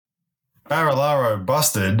Barilaro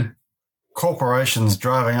busted, corporations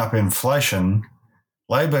driving up inflation,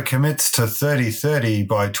 Labor commits to 30-30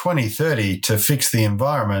 by 2030 to fix the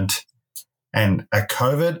environment, and a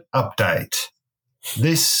COVID update.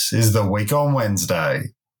 This is the Week on Wednesday.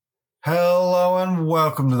 Hello and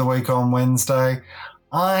welcome to the Week on Wednesday.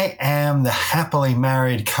 I am the happily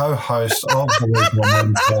married co-host of the Week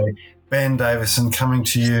on Wednesday, Ben Davison, coming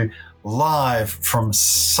to you live from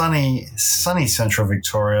sunny central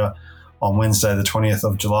Victoria on Wednesday, the 20th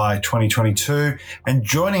of July, 2022. And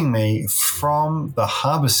joining me from the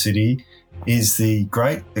Harbour City is the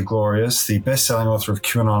great, the glorious, the best-selling author of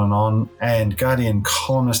QAnon and On and Guardian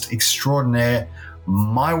columnist extraordinaire,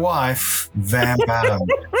 my wife, Van Batten.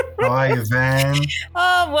 How are you, Van?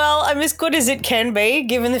 Oh, well, I'm as good as it can be,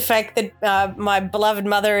 given the fact that my beloved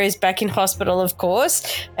mother is back in hospital, of course,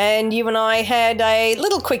 and you and I had a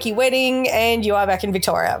little quickie wedding, and you are back in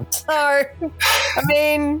Victoria. So, I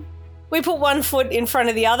mean, we put one foot in front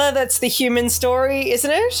of the other. That's the human story,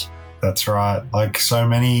 isn't it? That's right. Like so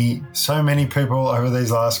many people over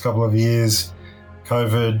these last couple of years,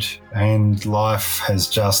 COVID and life has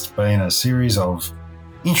just been a series of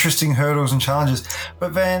interesting hurdles and challenges.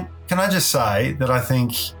 But Van, can I just say that I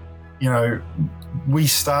think, we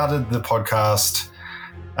started the podcast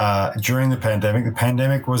during the pandemic. The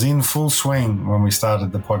pandemic was in full swing when we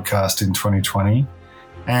started the podcast in 2020.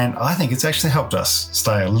 And I think it's actually helped us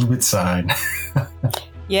stay a little bit sane.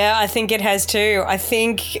 Yeah, I think it has too. I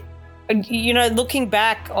think, looking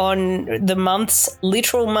back on the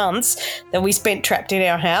literal months that we spent trapped in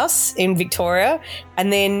our house in Victoria,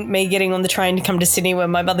 and then me getting on the train to come to Sydney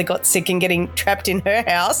when my mother got sick and getting trapped in her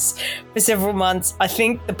house for several months, I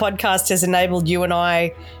think the podcast has enabled you and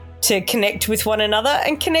I to connect with one another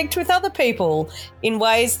and connect with other people in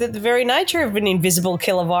ways that the very nature of an invisible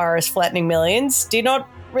killer virus flattening millions did not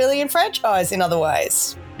really enfranchise in other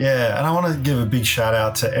ways. Yeah, and I want to give a big shout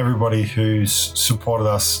out to everybody who's supported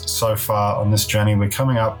us so far on this journey. We're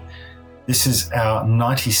coming up. This is our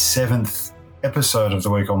 97th episode of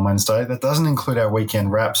the Week on Wednesday. That doesn't include our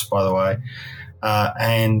weekend wraps, by the way.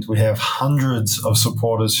 And we have hundreds of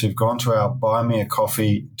supporters who've gone to our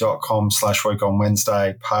buymeacoffee.com/Week on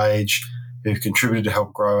Wednesday page, who've contributed to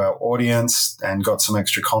help grow our audience and got some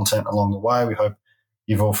extra content along the way. We hope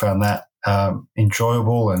you've all found that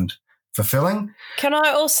enjoyable and fulfilling. Can I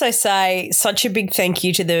also say such a big thank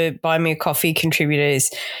you to the Buy Me a Coffee contributors,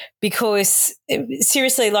 because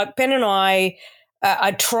seriously, like Ben and I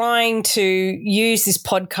are trying to use this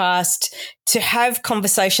podcast to have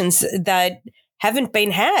conversations that haven't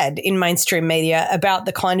been had in mainstream media about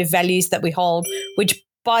the kind of values that we hold, which,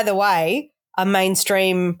 by the way, are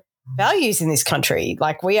mainstream values in this country.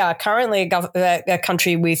 Like, we are currently a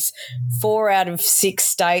country with 4 out of 6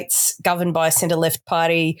 states governed by a centre-left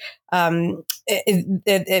party. We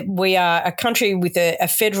are a country with a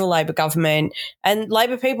federal Labor government, and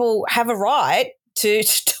Labor people have a right to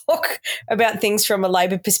talk about things from a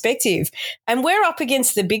Labor perspective. And we're up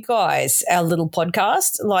against the big guys, our little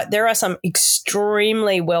podcast. Like, there are some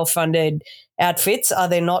extremely well-funded outfits, are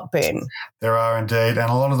there not, Ben? There are indeed,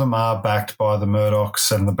 and a lot of them are backed by the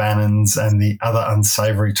Murdochs and the Bannons and the other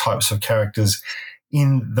unsavoury types of characters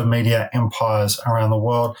in the media empires around the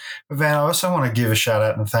world. But Van, I also want to give a shout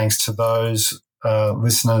out and thanks to those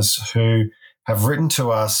listeners who have written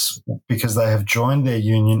to us because they have joined their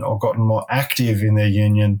union or gotten more active in their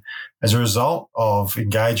union as a result of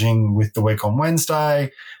engaging with the Week on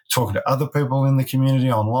Wednesday, talking to other people in the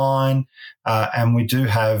community online, and we do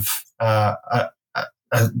have a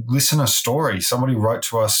listener story. Somebody wrote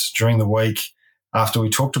to us during the week after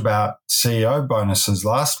we talked about CEO bonuses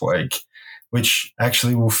last week, which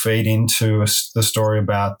actually will feed into the story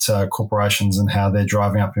about corporations and how they're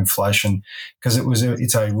driving up inflation, because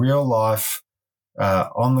it's a real life,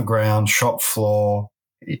 on the ground, shop floor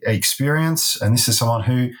experience. And this is someone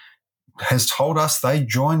who has told us they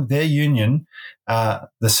joined their union, the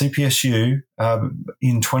CPSU,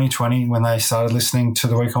 in 2020 when they started listening to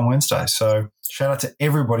the Week on Wednesday. So shout out to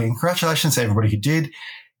everybody and congratulations to everybody who did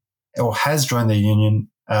or has joined their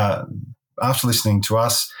union after listening to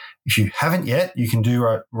us. If you haven't yet, you can do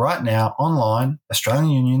right now online,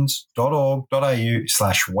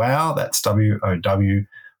 australianunions.org.au/wow. That's WOW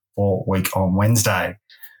for Week on Wednesday.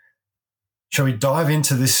 Shall we dive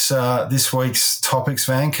into this week's topics,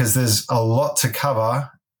 Van? Because there's a lot to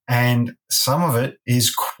cover, and some of it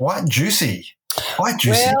is quite juicy. Well,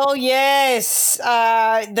 yes.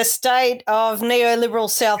 The state of neoliberal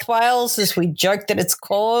South Wales, as we joke that it's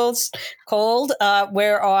called,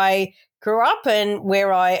 where I grew up and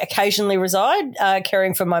where I occasionally reside,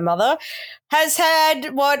 caring for my mother, has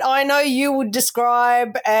had what I know you would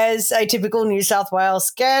describe as a typical New South Wales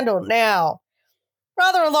scandal. Now,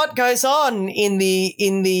 rather a lot goes on in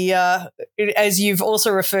the as you've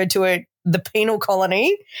also referred to it, the penal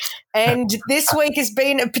colony, and this week has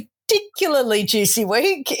been a particularly juicy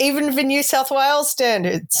week, even for New South Wales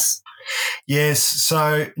standards. Yes,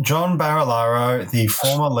 so John Barilaro, the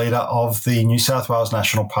former leader of the New South Wales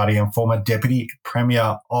National Party and former Deputy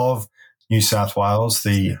Premier of New South Wales,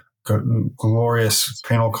 the glorious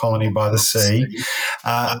penal colony by the sea,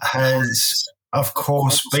 has, of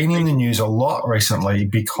course, been in the news a lot recently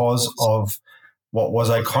because of what was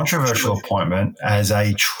a controversial appointment as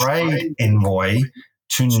a trade envoy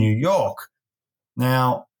to New York.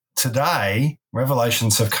 Now, today,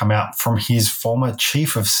 revelations have come out from his former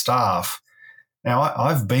chief of staff. Now,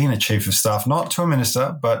 I've been a chief of staff, not to a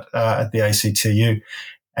minister, but at the ACTU,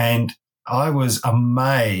 and I was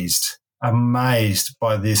amazed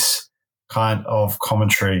by this kind of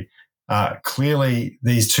commentary. Clearly,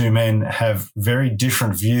 these two men have very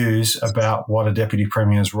different views about what a deputy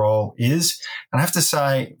premier's role is. And I have to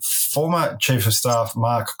say, former chief of staff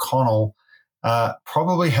Mark Connell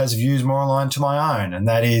probably has views more aligned to my own, and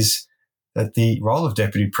that is that the role of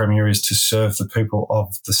deputy premier is to serve the people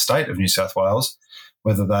of the state of New South Wales,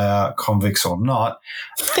 whether they are convicts or not,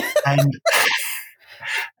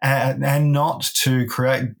 and not to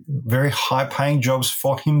create very high-paying jobs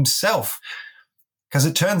for himself. Because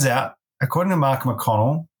it turns out, according to Mark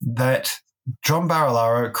McConnell, that John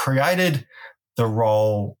Barilaro created the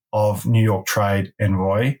role of New York Trade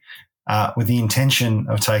Envoy with the intention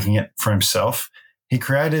of taking it for himself. He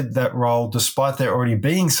created that role despite there already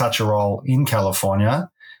being such a role in California.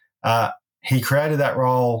 He created that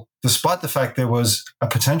role despite the fact there was a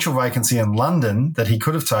potential vacancy in London that he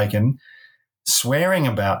could have taken, swearing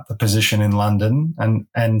about the position in London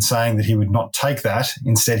and saying that he would not take that.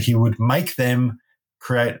 Instead, he would make them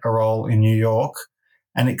create a role in New York,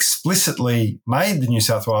 and explicitly made the New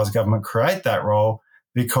South Wales government create that role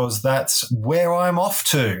because that's where I'm off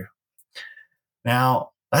to. Now,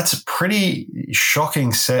 that's a pretty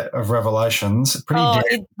shocking set of revelations.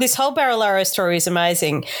 This whole Barilaro story is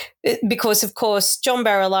amazing because, of course, John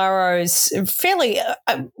Barilaro's fairly,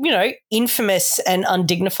 infamous and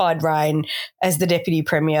undignified reign as the Deputy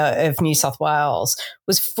Premier of New South Wales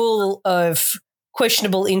was full of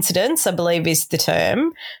questionable incidents, I believe is the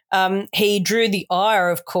term. He drew the ire,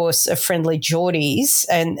 of course, of Friendly Geordies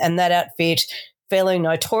and that outfit fairly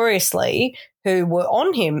notoriously, who were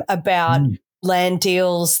on him about land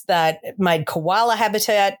deals that made koala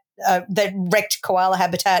habitat, that wrecked koala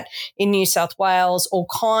habitat in New South Wales, all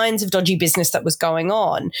kinds of dodgy business that was going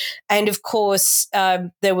on. And, of course,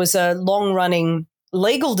 there was a long-running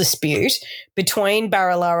legal dispute between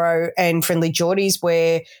Barilaro and Friendly Geordies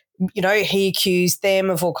where, he accused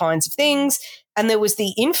them of all kinds of things. And there was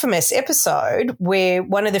the infamous episode where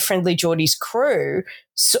one of the Friendly Geordies crew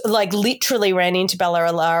literally ran into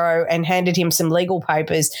Barilaro and handed him some legal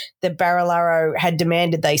papers that Barilaro had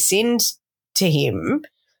demanded they send to him.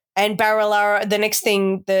 And Barilaro, the next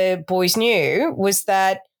thing the boys knew was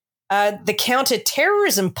that the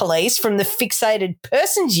counter-terrorism police from the Fixated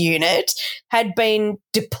Persons Unit had been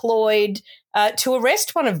deployed to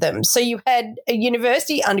arrest one of them. So you had a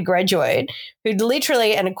university undergraduate who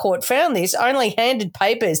literally, and a court found this, only handed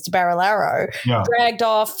papers to Barilaro, dragged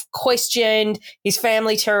off, questioned, his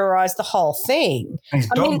family terrorised, the whole thing. And his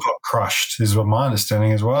dog got crushed, is what my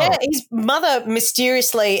understanding as well. Yeah, his mother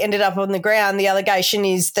mysteriously ended up on the ground. The allegation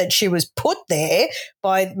is that she was put there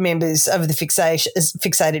by members of the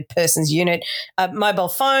Fixated Persons Unit. Mobile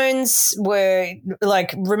phones were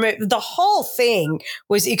removed. The whole thing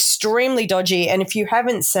was extremely dodgy. And if you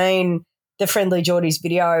haven't seen the Friendly Geordies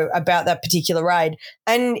video about that particular raid,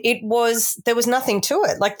 and there was nothing to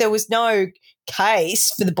it. There was no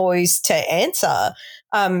case for the boys to answer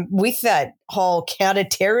with that whole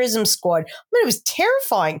counter-terrorism squad. It was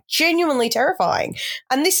terrifying, genuinely terrifying.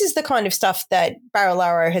 And this is the kind of stuff that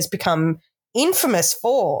Barilaro has become infamous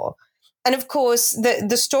for. And, of course,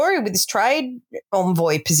 the story with this trade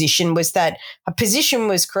envoy position was that a position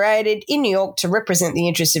was created in New York to represent the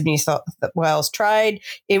interests of New South Wales trade.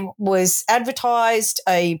 It was advertised,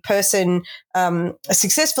 a person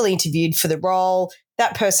successfully interviewed for the role.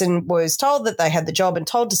 That person was told that they had the job and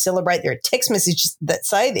told to celebrate. There are text messages that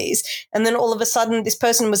say this. And then all of a sudden this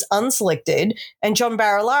person was unselected, and John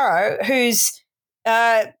Barilaro, whose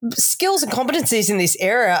skills and competencies in this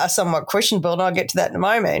area are somewhat questionable, and I'll get to that in a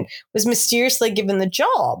moment, was mysteriously given the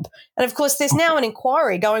job. And, of course, there's now an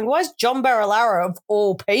inquiry going, why is John Barilaro, of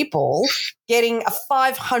all people, getting a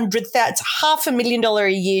 $500,000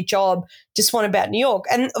 a year job to swan about New York.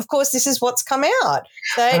 And of course, this is what's come out.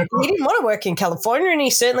 So he didn't want to work in California, and he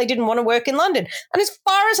certainly didn't want to work in London. And as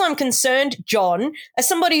far as I'm concerned, John, as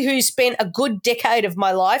somebody who's spent a good decade of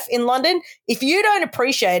my life in London, if you don't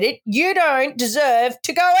appreciate it, you don't deserve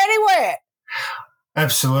to go anywhere.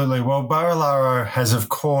 Absolutely. Well, Barilaro has, of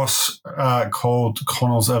course, called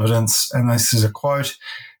Connell's evidence, and this is a quote,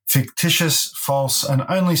 fictitious, false, and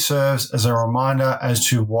only serves as a reminder as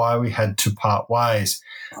to why we had to part ways.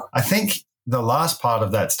 I think the last part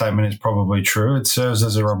of that statement is probably true. It serves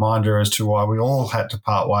as a reminder as to why we all had to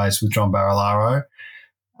part ways with John Barilaro.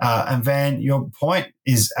 And Van, your point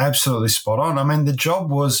is absolutely spot on. I mean, the job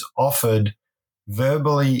was offered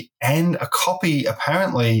verbally, and a copy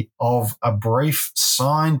apparently of a brief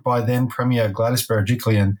signed by then Premier Gladys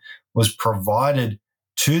Berejiklian was provided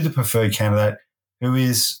to the preferred candidate, who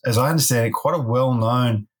is, as I understand it, quite a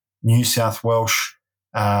well-known New South Welsh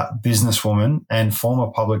businesswoman and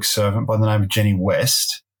former public servant by the name of Jenny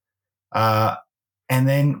West. And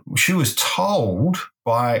then she was told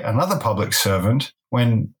by another public servant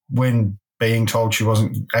when being told she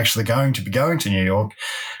wasn't actually going to be going to New York,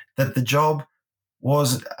 that the job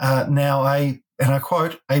was now and I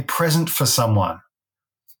quote, a present for someone.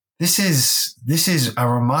 This is a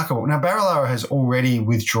remarkable. Now, Barilaro has already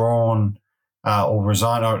withdrawn or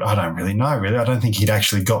resigned. I don't really know, really. I don't think he'd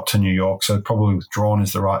actually got to New York, so probably withdrawn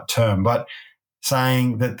is the right term. But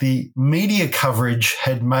saying that the media coverage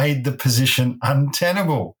had made the position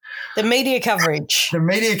untenable. The media coverage. The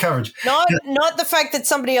media coverage. Not the fact that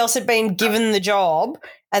somebody else had been given the job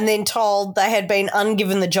and then told they had been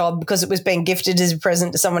ungiven the job because it was being gifted as a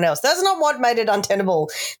present to someone else. That's not what made it untenable.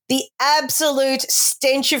 The absolute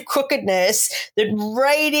stench of crookedness that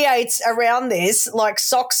radiates around this like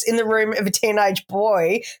socks in the room of a teenage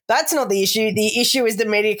boy, that's not the issue. The issue is the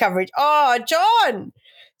media coverage. Oh, John.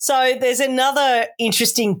 So there's another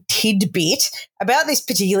interesting tidbit about this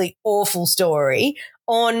particularly awful story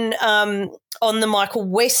on the Michael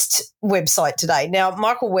West website today. Now,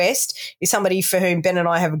 Michael West is somebody for whom Ben and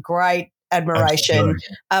I have a great admiration,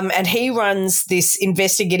 and he runs this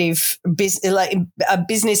investigative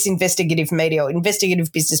business investigative media or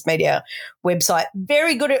investigative business media website.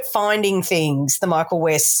 Very good at finding things, the Michael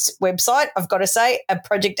West website, I've got to say, a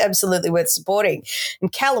project absolutely worth supporting.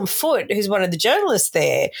 And Callum Foote, who's one of the journalists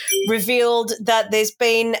there, revealed that there's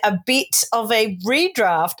been a bit of a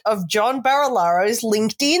redraft of John Barilaro's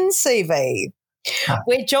LinkedIn CV,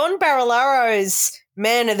 where John Barilaro's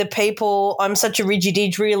man of the people, I'm such a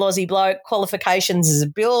rigid-edge real Aussie bloke, qualifications as a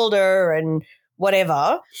builder and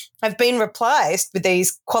whatever, have been replaced with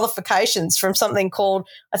these qualifications from something called,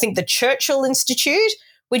 I think, the Churchill Institute,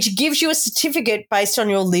 which gives you a certificate based on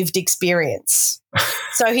your lived experience.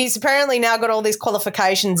 So he's apparently now got all these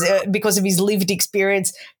qualifications because of his lived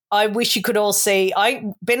experience. I wish you could all see.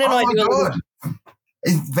 Ben and I do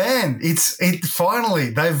Van, finally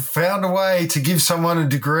they've found a way to give someone a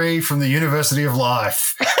degree from the University of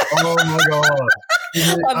Life. Oh my God!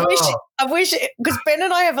 I wish because Ben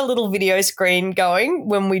and I have a little video screen going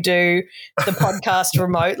when we do the podcast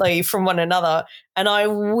remotely from one another, and I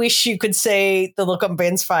wish you could see the look on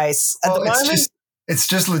Ben's face at the moment. It's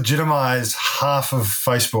just legitimized half of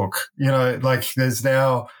Facebook. You know, like there's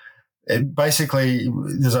now. Basically,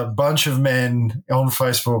 there's a bunch of men on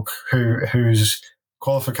Facebook whose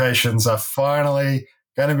qualifications are finally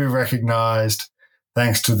going to be recognised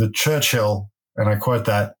thanks to the Churchill, and I quote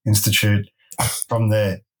that, Institute from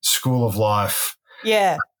their School of Life.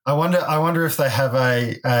 Yeah. I wonder if they have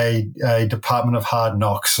a Department of Hard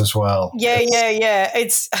Knocks as well. Yeah.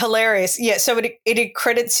 It's hilarious. Yeah, so it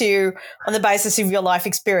accredits you on the basis of your life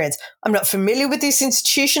experience. I'm not familiar with this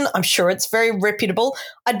institution. I'm sure it's very reputable.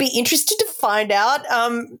 I'd be interested to find out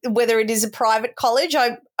whether it is a private college.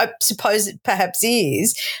 I suppose it perhaps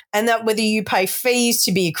is, and that whether you pay fees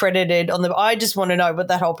to be accredited on the. I just want to know what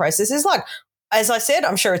that whole process is like. As I said,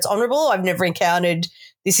 I'm sure it's honourable. I've never encountered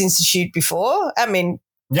this institute before. I mean.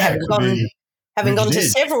 Yeah, having gone to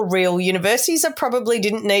several real universities, I probably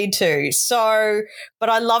didn't need to. So, but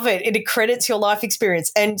I love it. It accredits your life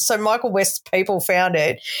experience. And so Michael West's people found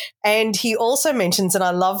it. And he also mentions, and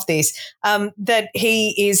I love this, that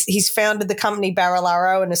he's founded the company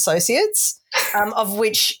Barilaro and Associates, of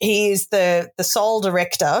which he is the sole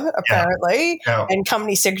director, apparently, and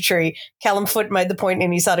company secretary. Callum Foote made the point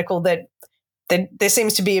in his article that there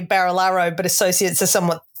seems to be a Barilaro, but Associates are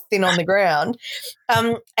somewhat thin on the ground.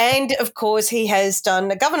 And, of course, he has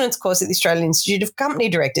done a governance course at the Australian Institute of Company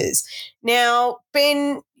Directors. Now,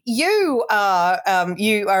 Ben, you are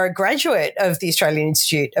a graduate of the Australian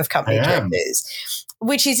Institute of Company Directors.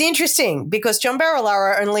 which is interesting because John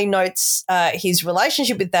Barilaro only notes his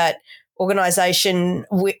relationship with that organisation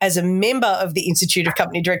as a member of the Institute of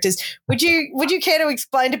Company Directors. Would you care to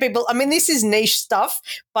explain to people? I mean, this is niche stuff,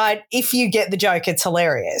 but if you get the joke, it's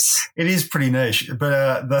hilarious. It is pretty niche,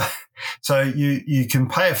 but so you can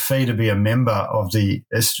pay a fee to be a member of the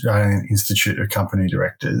Australian Institute of Company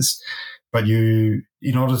Directors, but in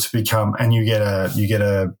order to become, and you get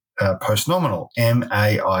a post-nominal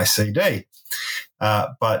MAICD,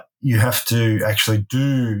 but you have to actually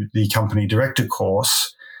do the company director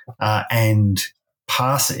course and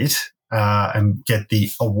pass it and get the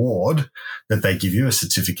award that they give you, a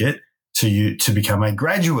certificate to become a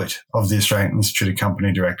graduate of the Australian Institute of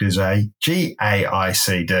Company Directors, a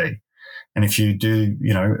GAICD. And if you do,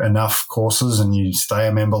 enough courses and you stay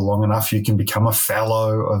a member long enough, you can become a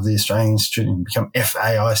fellow of the Australian Institute and become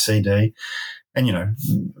FAICD, and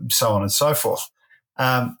so on and so forth.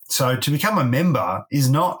 So to become a member is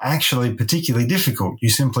not actually particularly difficult. You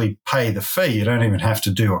simply pay the fee. You don't even have to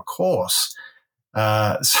do a course.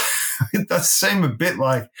 So it does seem a bit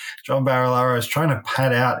like John Barilaro is trying to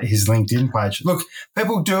pad out his LinkedIn page. Look,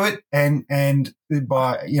 people do it, and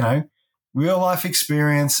by real life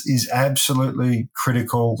experience is absolutely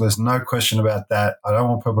critical. There's no question about that. I don't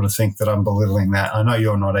want people to think that I'm belittling that. I know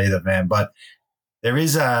you're not either, Van, but there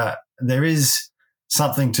is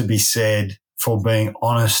something to be said for being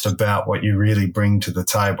honest about what you really bring to the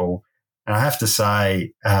table. And I have to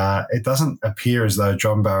say, it doesn't appear as though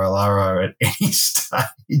John Barilaro at any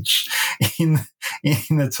stage in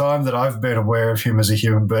the time that I've been aware of him as a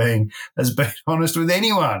human being has been honest with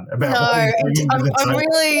anyone about what he's bringing to the table.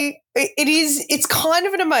 It's kind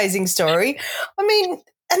of an amazing story. I mean,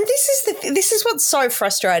 and this is what's so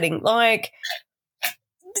frustrating. Like,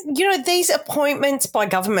 these appointments by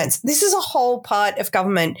governments, this is a whole part of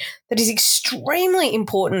government that is extremely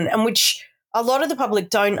important and which a lot of the public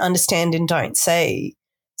don't understand and don't see.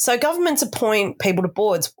 So governments appoint people to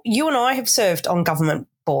boards. You and I have served on government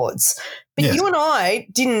boards, but yes. You and I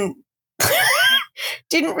didn't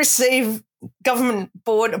receive government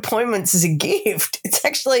board appointments as a gift. It's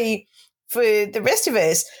actually, for the rest of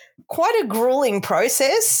us, quite a grueling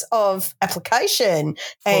process of application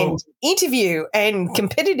and interview and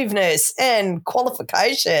competitiveness and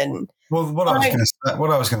qualification. Well, what I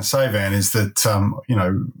was going to say, Van, is that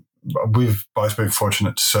we've both been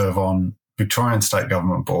fortunate to serve on Victorian state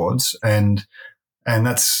government boards, and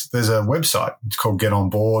there's a website. It's called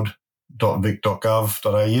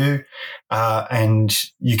getonboard.vic.gov.au, and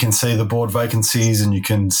you can see the board vacancies, and you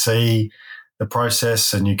can see the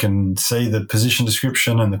process, and you can see the position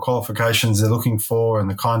description and the qualifications they're looking for and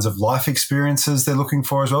the kinds of life experiences they're looking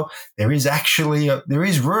for as well. There is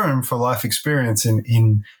room for life experience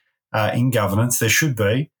in governance. There should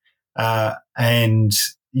be, and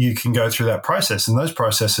you can go through that process, and those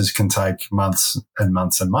processes can take months and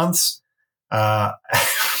months and months. But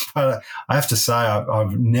I have to say,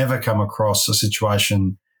 I've never come across a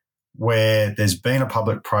situation where there's been a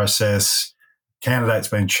public process, candidate's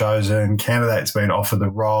been chosen, candidate's been offered the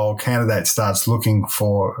role, candidate starts looking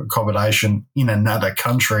for accommodation in another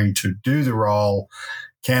country to do the role,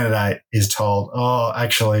 candidate is told, oh,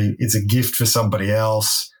 actually, it's a gift for somebody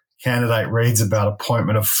else. Candidate reads about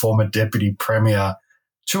appointment of former deputy premier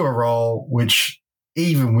to a role which,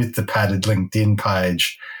 even with the padded LinkedIn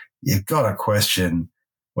page, you've got to question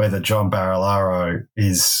whether John Barilaro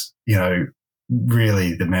is,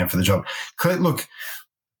 really the man for the job. Look,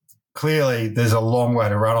 clearly there's a long way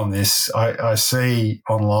to run on this. I see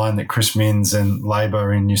online that Chris Minns and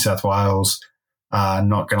Labor in New South Wales are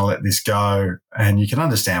not going to let this go, and you can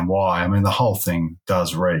understand why. I mean, the whole thing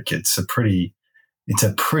does reek. It's a pretty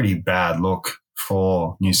bad look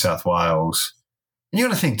for New South Wales. And you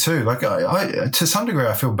got to think too, like I to some degree,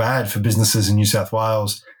 I feel bad for businesses in New South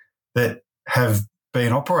Wales that have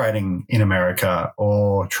been operating in America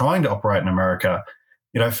or trying to operate in America.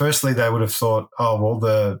 Firstly, they would have thought, oh, well,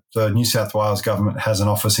 the New South Wales government has an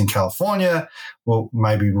office in California. Well,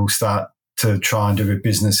 maybe we'll start to try and do a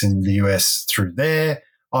business in the US through there.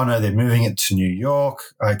 Oh, no, they're moving it to New York.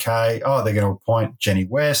 Okay. Oh, they're going to appoint Jenny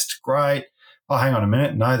West. Great. Oh, hang on a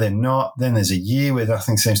minute. No, they're not. Then there's a year where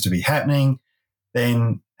nothing seems to be happening.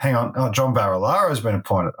 Then, hang on, oh, John Barilaro has been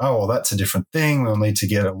appointed. Oh, well, that's a different thing. We'll need to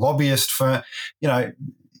get a lobbyist firm.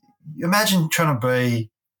 Imagine trying to be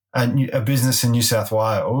a business in New South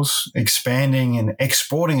Wales, expanding and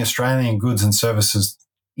exporting Australian goods and services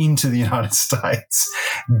into the United States,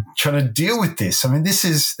 trying to deal with this. I mean,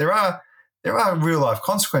 there are real life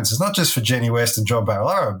consequences, not just for Jenny West and John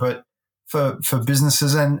Barilaro, but for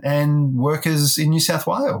businesses and workers in New South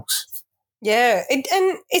Wales. Yeah,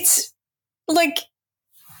 it's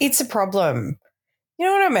a problem. You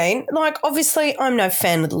know what I mean? Like, obviously, I'm no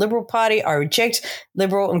fan of the Liberal Party. I reject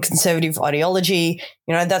liberal and conservative ideology.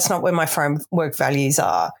 You know, that's not where my framework values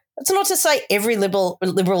are. That's not to say every liberal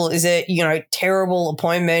is a, you know, terrible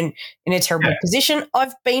appointment in a terrible position.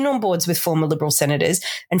 I've been on boards with former Liberal senators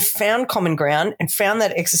and found common ground and found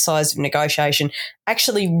that exercise of negotiation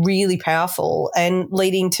actually really powerful and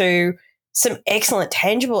leading to some excellent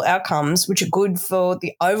tangible outcomes which are good for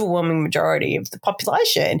the overwhelming majority of the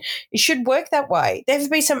population. It should work that way. There have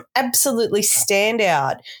been some absolutely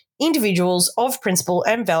standout individuals of principle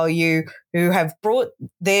and value who have brought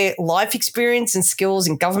their life experience and skills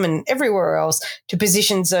in government and everywhere else to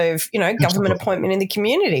positions of, you know, government appointment in the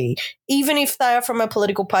community, even if they are from a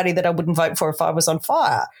political party that I wouldn't vote for if I was on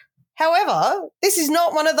fire. However, this is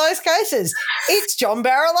not one of those cases. It's John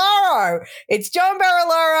Barilaro. It's John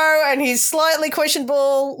Barilaro and his slightly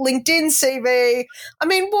questionable LinkedIn CV. I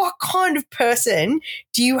mean, what kind of person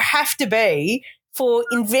do you have to be for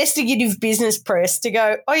investigative business press to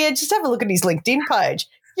go, oh, yeah, just have a look at his LinkedIn page?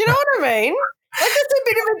 You know what I mean? Like, it's a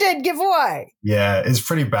bit of a dead giveaway. Yeah, it's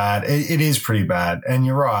pretty bad. It is pretty bad. And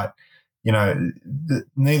you're right. You know,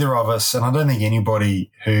 neither of us, and I don't think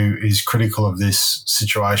anybody who is critical of this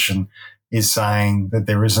situation is saying that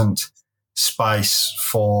there isn't space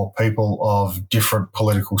for people of different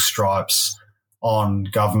political stripes on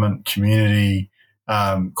government, community,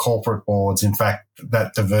 corporate boards. In fact,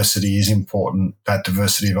 that diversity is important. That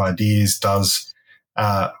diversity of ideas does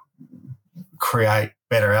create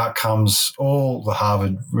better outcomes. All the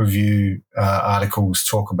Harvard Review articles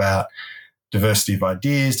talk about diversity of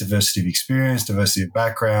ideas, diversity of experience, diversity of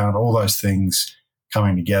background, all those things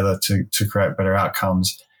coming together to create better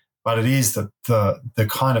outcomes. But it is the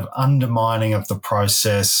kind of undermining of the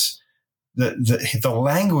process, the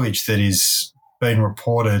language that is being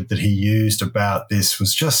reported that he used about this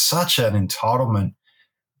was just such an entitlement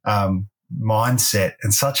mindset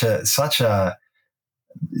and such a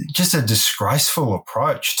just a disgraceful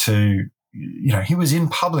approach to, you know, he was in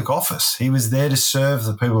public office. He was there to serve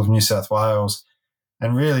the people of New South Wales.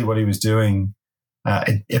 And really what he was doing,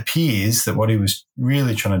 it appears that what he was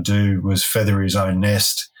really trying to do was feather his own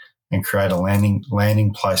nest and create a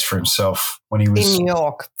landing place for himself when he was in New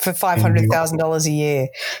York for $500,000 a year.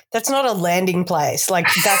 That's not a landing place. Like,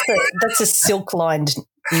 that's a silk-lined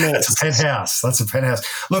nest. That's a penthouse.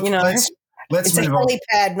 Look, you know, let's move on. It's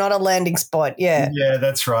a helipad, not a landing spot. Yeah. Yeah,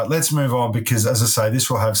 that's right. Let's move on because, as I say, this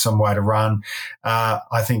will have some way to run.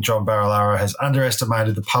 I think John Barilaro has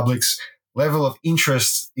underestimated the public's level of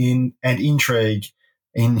interest in and intrigue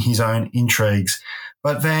in his own intrigues.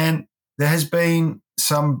 But, Van, there has been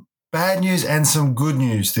some bad news and some good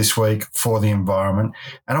news this week for the environment.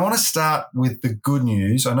 And I want to start with the good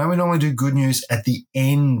news. I know we normally do good news at the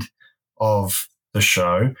end of the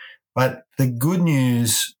show, but the good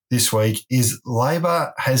news this week is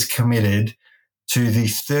Labor has committed to the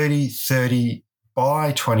 30-30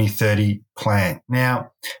 by 2030 plan.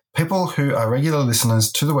 Now, people who are regular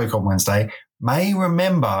listeners to The Week on Wednesday may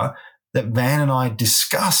remember that Van and I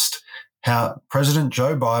discussed how President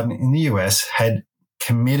Joe Biden in the US had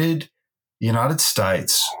committed the United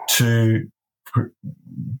States to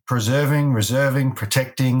preserving, reserving,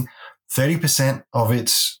 protecting 30% of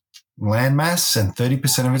its landmass and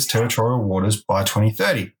 30% of its territorial waters by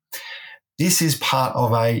 2030. This is part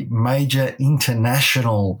of a major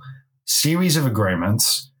international series of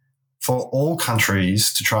agreements for all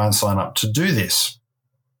countries to try and sign up to do this.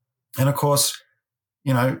 And of course,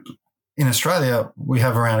 you know, in Australia, we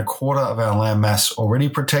have around a quarter of our landmass already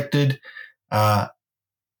protected.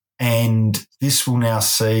 And this will now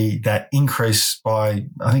see that increase by,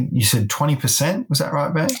 I think you said 20%. Was that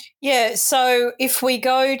right, Ben? Yeah. So if we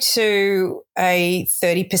go to a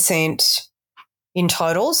 30% in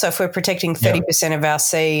total, so if we're protecting 30% of our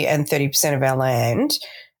sea and 30% of our land,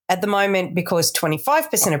 at the moment, because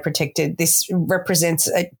 25% are protected, this represents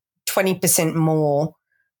a 20% more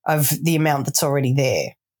of the amount that's already there.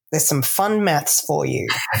 There's some fun maths for you.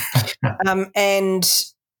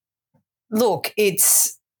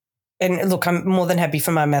 And look, I'm more than happy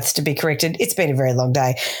for my maths to be corrected. It's been a very long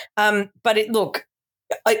day. But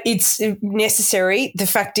it's necessary. The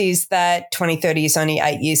fact is that 2030 is only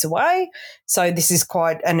 8 years away. So this is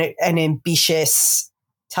quite an ambitious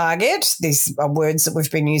target. These are words that we've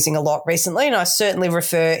been using a lot recently. And I certainly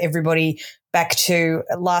refer everybody back to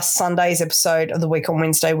last Sunday's episode of the Week on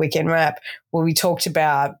Wednesday Weekend Wrap, where we talked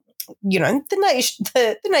about, you know,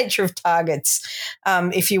 the nature of targets,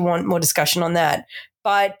 if you want more discussion on that.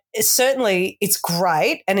 But certainly it's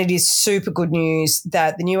great, and it is super good news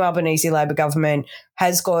that the new Albanese Labor government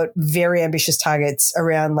has got very ambitious targets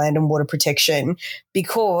around land and water protection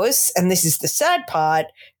because, and this is the sad part,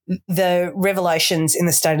 the revelations in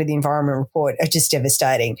the State of the Environment report are just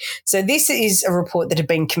devastating. So this is a report that had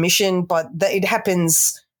been commissioned, but it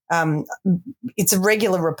happens. It's a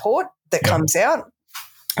regular report that comes out.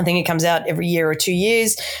 I think it comes out every year or 2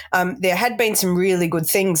 years. There had been some really good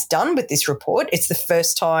things done with this report. It's the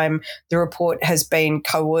first time the report has been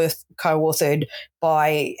co-authored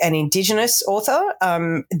by an Indigenous author.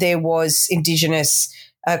 There was Indigenous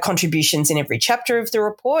contributions in every chapter of the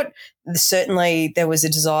report. Certainly there was a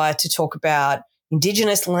desire to talk about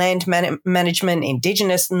Indigenous land management,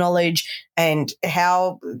 Indigenous knowledge, and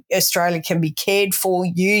how Australia can be cared for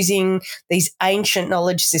using these ancient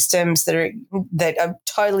knowledge systems that are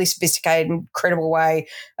totally sophisticated and incredible way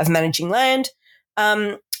of managing land.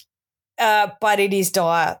 But it is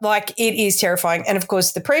dire. Like, it is terrifying. And, of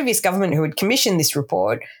course, the previous government who had commissioned this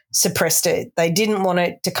report suppressed it. They didn't want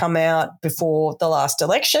it to come out before the last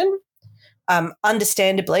election.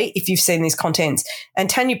 Understandably, if you've seen these contents. And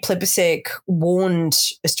Tanya Plibersek warned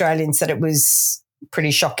Australians that it was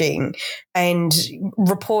pretty shocking. And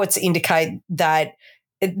reports indicate that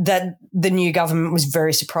the new government was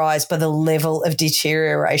very surprised by the level of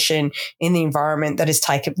deterioration in the environment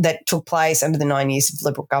that took place under the 9 years of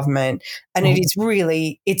Liberal government. And it's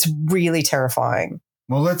really terrifying.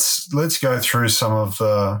 Well, let's go through some of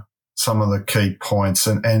the key points,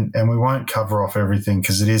 and we won't cover off everything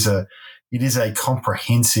because it is a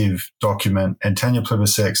comprehensive document, and Tanya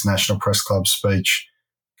Plibersek's National Press Club speech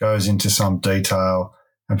goes into some detail,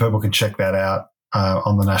 and people can check that out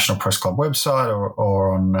on the National Press Club website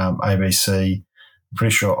or on ABC. I'm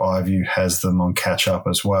pretty sure iView has them on catch up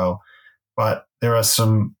as well. But there are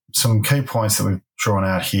some key points that we've drawn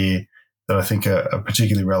out here that I think are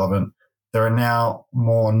particularly relevant. There are now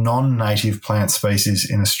more non-native plant species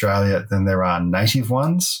in Australia than there are native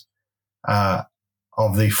ones.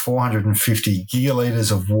 Of the 450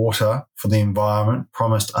 gigalitres of water for the environment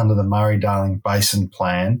promised under the Murray-Darling Basin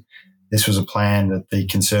Plan, this was a plan that the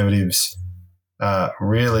Conservatives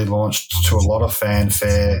really launched to a lot of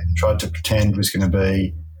fanfare, tried to pretend was going to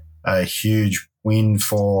be a huge win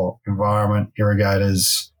for environment,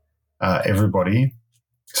 irrigators, everybody.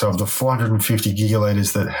 So of the 450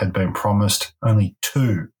 gigalitres that had been promised, only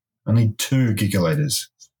two gigalitres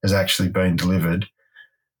has actually been delivered.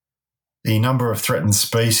 The number of threatened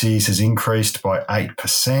species has increased by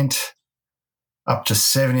 8%. Up to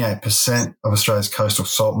 78% of Australia's coastal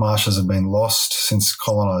salt marshes have been lost since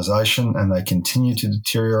colonisation, and they continue to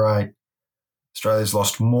deteriorate. Australia's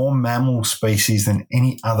lost more mammal species than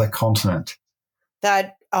any other continent.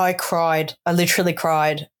 That I cried. I literally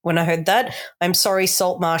cried when I heard that. I'm sorry,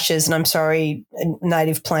 salt marshes, and I'm sorry,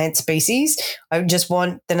 native plant species. I just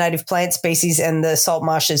want the native plant species and the salt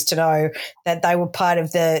marshes to know that they were part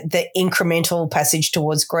of the incremental passage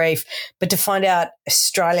towards grief. But to find out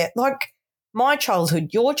Australia, like my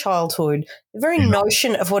childhood, your childhood, the very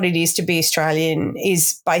notion of what it is to be Australian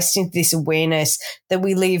is based into this awareness that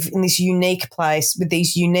we live in this unique place with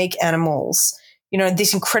these unique animals. You know,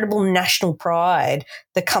 this incredible national pride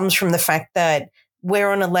that comes from the fact that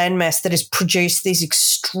we're on a landmass that has produced these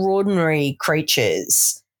extraordinary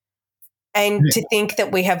creatures. And to think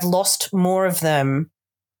that we have lost more of them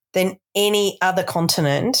than any other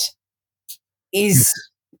continent is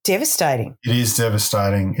devastating. It is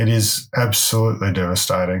devastating. It is absolutely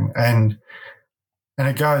devastating. And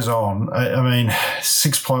it goes on. I mean,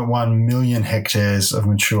 6.1 million hectares of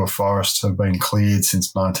mature forests have been cleared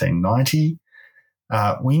since 1990.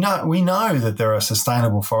 We know that there are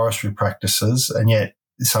sustainable forestry practices, and yet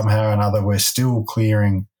somehow or another we're still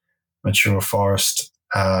clearing mature forest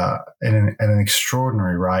at an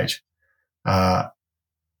extraordinary rate.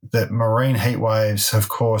 That marine heat waves have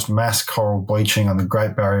caused mass coral bleaching on the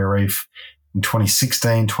Great Barrier Reef in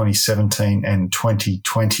 2016, 2017 and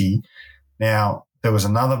 2020. Now, there was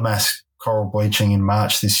another mass coral bleaching in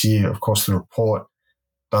March this year. Of course, the report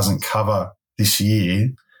doesn't cover this year,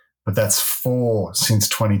 but that's 4 since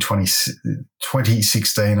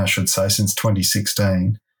 2016, I should say, since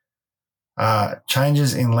 2016.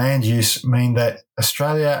 Changes in land use mean that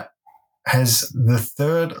Australia has the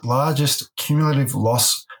third largest cumulative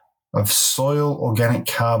loss of soil organic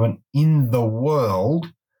carbon in the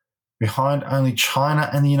world, behind only China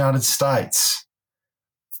and the United States.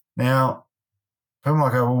 Now, people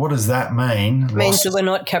might go, well, what does that mean? It means that we're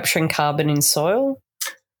not capturing carbon in soil.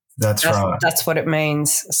 That's right. That's what it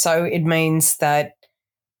means. So it means that,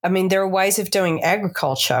 I mean, there are ways of doing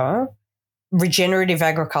agriculture regenerative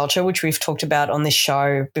agriculture, which we've talked about on this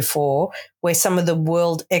show before, where some of the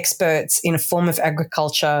world experts in a form of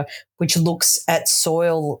agriculture which looks at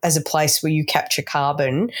soil as a place where you capture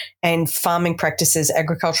carbon, and farming practices,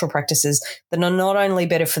 agricultural practices that are not only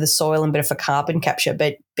better for the soil and better for carbon capture,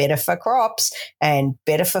 but better for crops and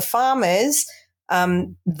better for farmers.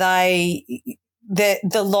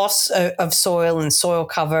 The loss of soil and soil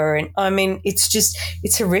cover, and I mean,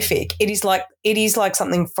 it's horrific. It is like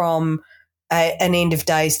something from an end of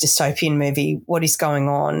days dystopian movie. What is going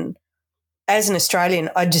on? As an Australian,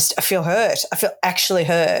 I feel hurt. I feel actually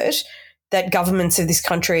hurt that governments of this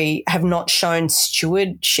country have not shown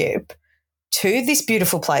stewardship to this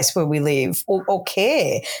beautiful place where we live, or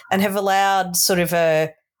care, and have allowed sort of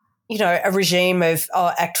a regime of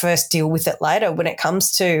act first, deal with it later when it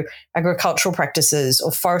comes to agricultural practices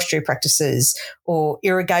or forestry practices or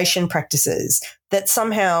irrigation practices, that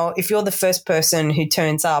somehow if you're the first person who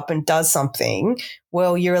turns up and does something,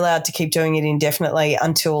 well, you're allowed to keep doing it indefinitely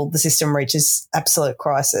until the system reaches absolute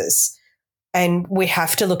crisis. And we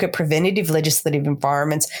have to look at preventative legislative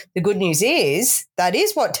environments. The good news is that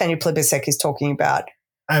is what Tanya Plibersek is talking about.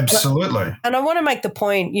 Absolutely. And I want to make the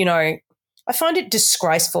point, I find it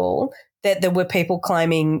disgraceful that there were people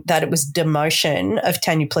claiming that it was demotion of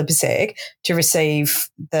Tanya Plibersek to receive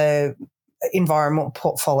the environment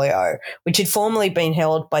portfolio, which had formerly been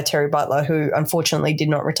held by Terry Butler, who unfortunately did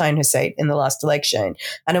not retain her seat in the last election.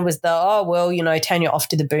 And it was Tanya off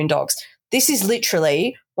to the boondocks. This is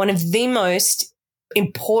literally one of the most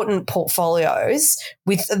important portfolios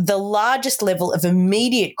with the largest level of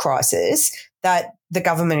immediate crisis that the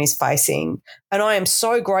government is facing. And I am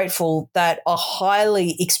so grateful that a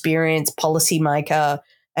highly experienced policymaker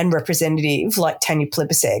and representative like Tanya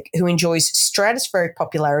Plibersek, who enjoys stratospheric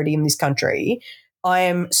popularity in this country, I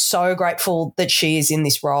am so grateful that she is in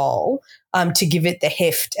this role to give it the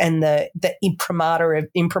heft and the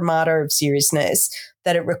imprimatur of seriousness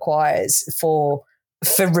that it requires for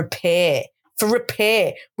repair. For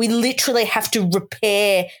repair. We literally have to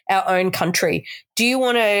repair our own country. Do you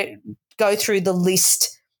want to go through the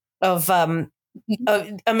list of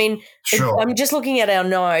Sure. I'm just looking at our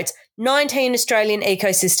notes. 19 Australian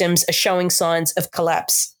ecosystems are showing signs of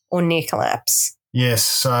collapse or near collapse. Yes,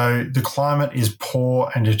 so the climate is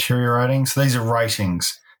poor and deteriorating. So these are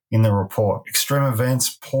ratings in the report. Extreme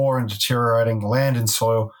events, poor and deteriorating. Land and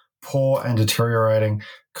soil, poor and deteriorating.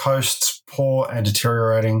 Coasts, poor and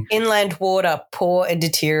deteriorating. Inland water, poor and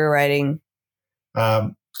deteriorating.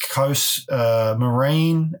 Coast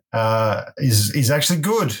marine is actually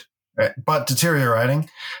good, but deteriorating.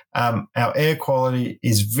 Our air quality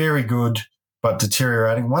is very good, but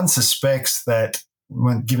deteriorating. One suspects that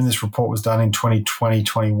given this report was done in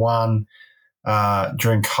 2020-21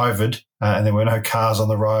 during COVID, and there were no cars on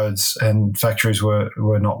the roads and factories were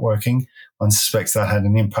not working, one suspects that had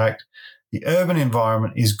an impact. The urban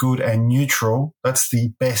environment is good and neutral. That's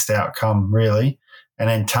the best outcome, really. And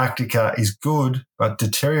Antarctica is good but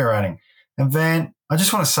deteriorating. And Van, I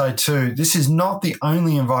just want to say too, this is not the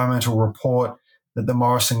only environmental report that the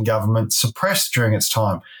Morrison government suppressed during its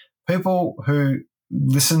time. People who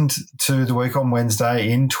listened to The Week on Wednesday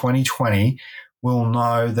in 2020 will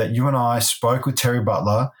know that you and I spoke with Terry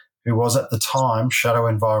Butler, who was at the time Shadow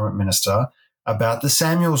Environment Minister, about the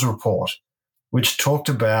Samuels report, which talked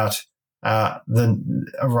about a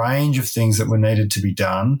range of things that were needed to be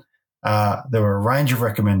done. There were a range of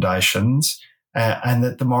recommendations, and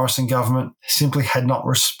that the Morrison government simply had not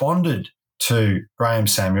responded to Graham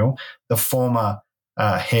Samuel, the former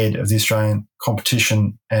head of the Australian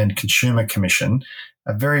Competition and Consumer Commission,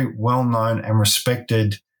 a very well-known and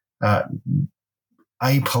respected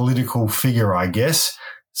apolitical figure, I guess.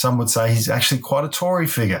 Some would say he's actually quite a Tory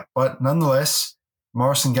figure, but nonetheless,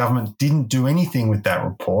 Morrison government didn't do anything with that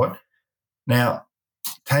report. Now,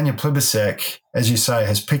 Tanya Plibersek, as you say,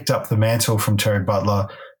 has picked up the mantle from Terry Butler,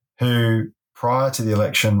 who prior to the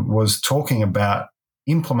election was talking about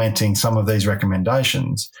implementing some of these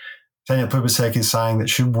recommendations. Tanya Plibersek is saying that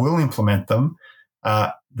she will implement them,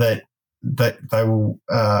 that they will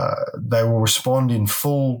respond in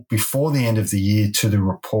full before the end of the year to the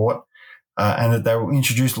report, and that they will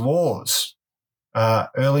introduce laws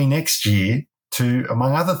early next year to,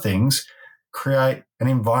 among other things, create an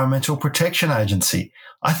environmental protection agency.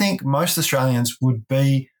 I think most Australians would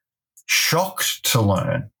be shocked to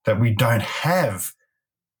learn that we don't have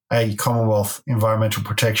a Commonwealth Environmental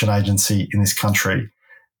Protection Agency in this country,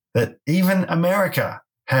 that even America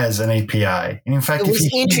has an EPA. And in fact, it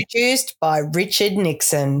was introduced by Richard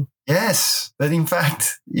Nixon. Yes, that in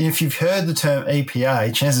fact, if you've heard the term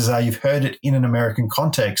EPA, chances are you've heard it in an American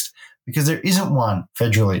context, because there isn't one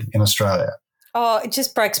federally in Australia. Oh, it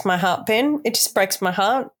just breaks my heart, Ben. It just breaks my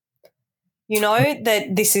heart. You know,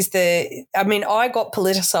 that this is I got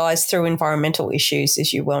politicized through environmental issues,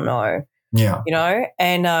 as you well know. Yeah. You know,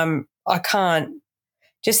 and I can't,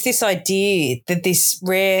 just this idea that this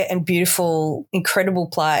rare and beautiful, incredible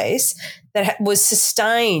place that was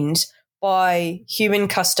sustained by human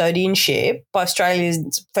custodianship by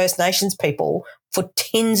Australia's First Nations people for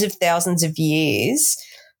tens of thousands of years,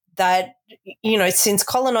 that, you know, since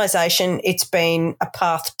colonisation, it's been a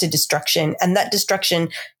path to destruction, and that destruction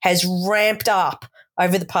has ramped up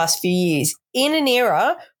over the past few years in an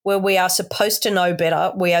era where we are supposed to know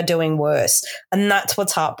better, we are doing worse. And that's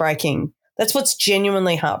what's heartbreaking. That's what's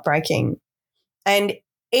genuinely heartbreaking. And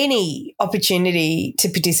any opportunity to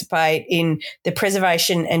participate in the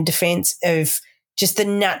preservation and defence of just the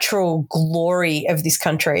natural glory of this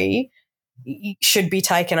country should be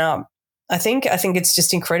taken up. I think it's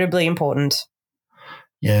just incredibly important.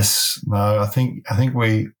 Yes. No, I think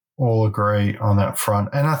we all agree on that front.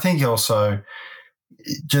 And I think also,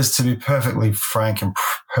 just to be perfectly frank and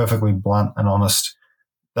perfectly blunt and honest,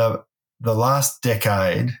 the last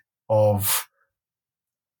decade of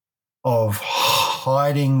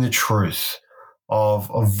hiding the truth, of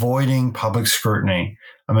avoiding public scrutiny.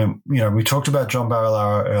 I mean, you know, we talked about John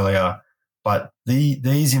Barilaro earlier, but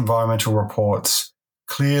these environmental reports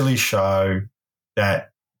clearly show that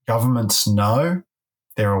governments know,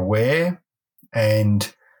 they're aware,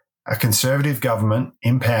 and a Conservative government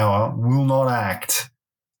in power will not act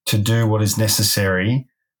to do what is necessary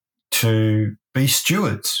to be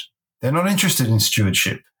stewards. They're not interested in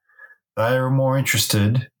stewardship. They are more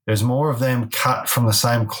interested, there's more of them cut from the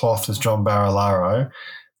same cloth as John Barilaro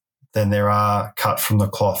than there are cut from the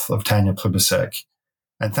cloth of Tanya Plibersek.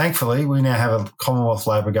 And thankfully, we now have a Commonwealth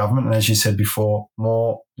Labor government, and as you said before,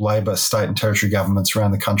 more Labor state and territory governments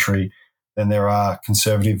around the country than there are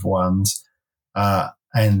Conservative ones.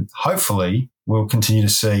 And hopefully we'll continue to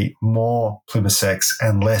see more Pliberseks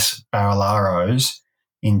and less Barilaros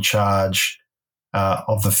in charge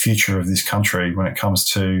of the future of this country when it comes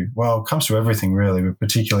to everything really, but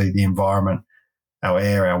particularly the environment, our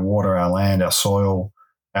air, our water, our land, our soil,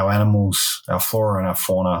 our animals, our flora and our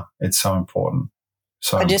fauna. It's so important.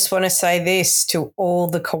 So I just want to say this to all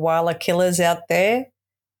the koala killers out there.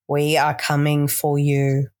 We are coming for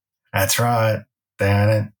you. That's right.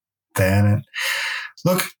 Damn it.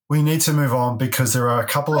 Look, we need to move on because there are a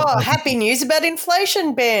couple of happy news about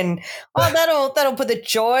inflation, Ben. Oh, that'll put the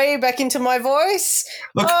joy back into my voice.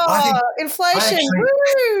 Look, inflation.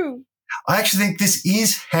 I actually think this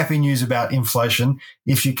is happy news about inflation,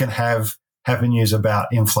 if you can have happy news about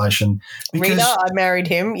inflation. Because, Rita, I married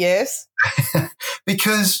him, yes.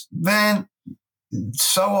 Because, Van,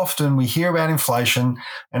 so often we hear about inflation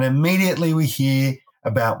and immediately we hear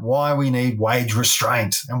about why we need wage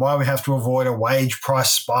restraint and why we have to avoid a wage price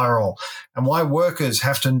spiral and why workers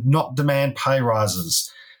have to not demand pay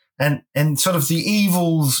rises and sort of the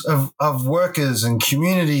evils of workers and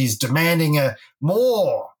communities demanding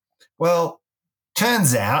more. Well,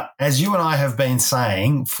 turns out, as you and I have been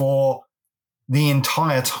saying for the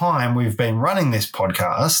entire time we've been running this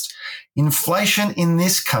podcast, inflation in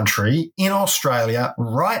this country, in Australia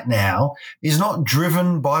right now, is not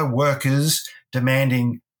driven by workers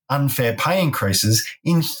demanding unfair pay increases.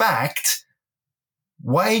 In fact,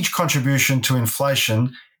 wage contribution to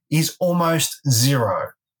inflation is almost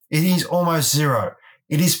zero. It is almost zero.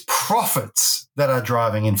 It is profits that are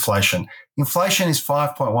driving inflation. Inflation is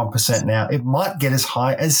 5.1% now. It might get as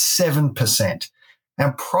high as 7%.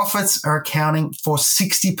 And profits are accounting for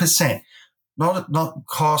 60%. Not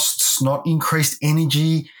costs, not increased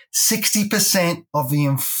energy. 60% of the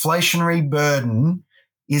inflationary burden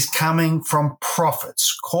is coming from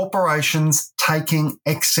profits, corporations taking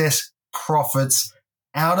excess profits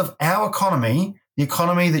out of our economy, the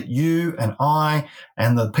economy that you and I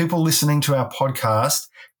and the people listening to our podcast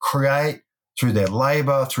create through their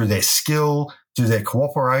labour, through their skill, through their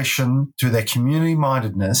cooperation, through their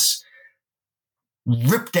community-mindedness,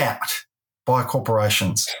 ripped out by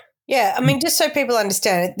corporations. Yeah, I mean, just so people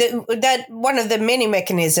understand, that one of the many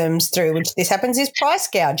mechanisms through which this happens is price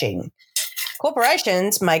gouging.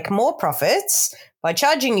 Corporations make more profits by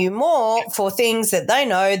charging you more for things that they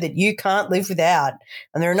know that you can't live without.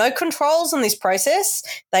 And there are no controls on this process.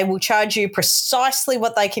 They will charge you precisely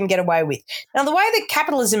what they can get away with. Now, the way that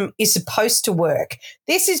capitalism is supposed to work,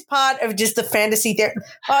 this is part of just the fantasy.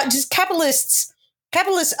 Just capitalists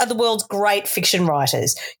are the world's great fiction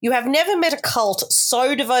writers. You have never met a cult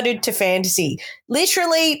so devoted to fantasy.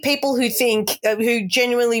 Literally, people who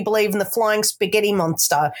genuinely believe in the flying spaghetti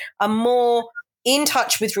monster are more in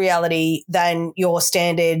touch with reality than your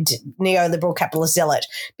standard neoliberal capitalist zealot.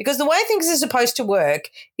 Because the way things are supposed to work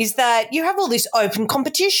is that you have all this open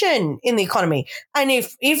competition in the economy. And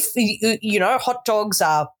if hot dogs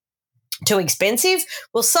are too expensive,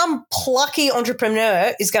 well, some plucky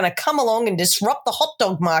entrepreneur is going to come along and disrupt the hot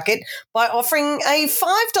dog market by offering a $5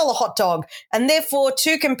 hot dog. And therefore,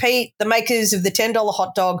 to compete, the makers of the $10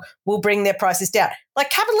 hot dog will bring their prices down.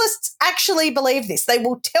 Like, capitalists actually believe this. They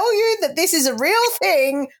will tell you that this is a real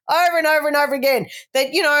thing over and over and over again. That,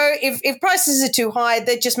 if prices are too high,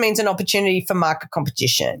 that just means an opportunity for market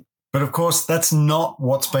competition. But of course, that's not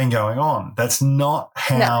what's been going on. That's not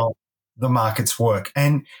how the markets work.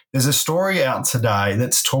 And there's a story out today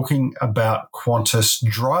that's talking about Qantas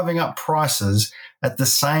driving up prices at the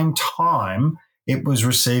same time it was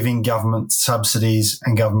receiving government subsidies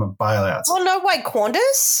and government bailouts. Oh, no way,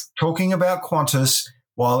 Qantas? Talking about Qantas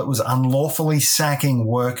while it was unlawfully sacking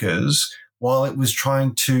workers, while it was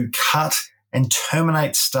trying to cut and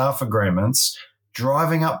terminate staff agreements,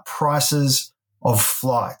 driving up prices of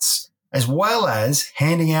flights, as well as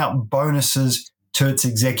handing out bonuses to its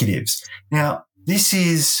executives. Now, this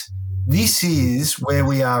is where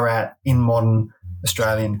we are at in modern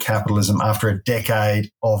Australian capitalism after a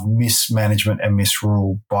decade of mismanagement and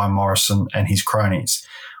misrule by Morrison and his cronies.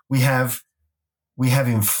 We have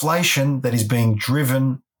inflation that is being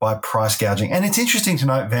driven by price gouging. And it's interesting to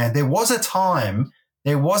note, Van, there was a time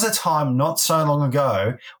not so long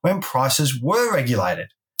ago when prices were regulated.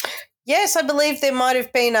 Yes, I believe there might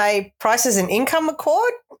have been a prices and income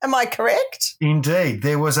accord. Am I correct? Indeed.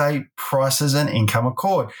 There was a prices and income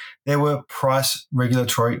accord. There were price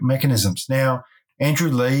regulatory mechanisms. Now, Andrew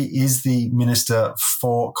Leigh is the Minister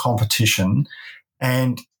for Competition,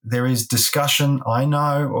 and there is discussion, I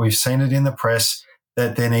know, or we've seen it in the press,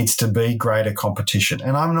 that there needs to be greater competition.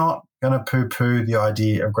 And I'm not going to poo-poo the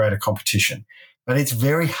idea of greater competition, but it's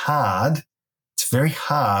very hard. It's very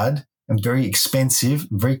hard and very expensive,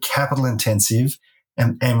 very capital intensive,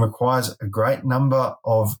 and requires a great number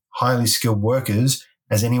of highly skilled workers,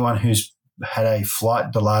 as anyone who's had a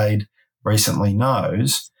flight delayed recently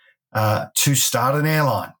knows, to start an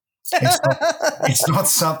airline. It's not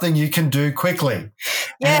something you can do quickly.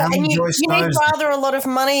 Yeah, and you need rather a lot of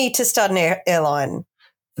money to start an airline.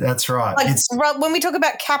 That's right. When we talk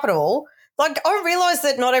about capital, I realise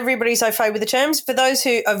that not everybody's au fait with the terms. For those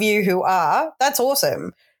of you who are, that's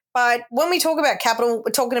awesome. But when we talk about capital,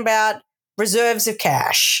 we're talking about reserves of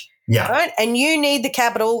cash. Yeah. Right? And you need the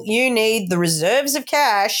capital, you need the reserves of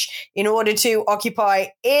cash in order to occupy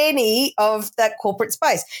any of that corporate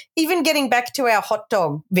space. Even getting back to our hot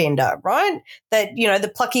dog vendor, right? That,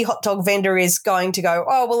 the plucky hot dog vendor is going to go,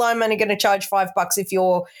 oh, well, I'm only going to charge $5 if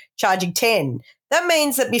you're charging 10. That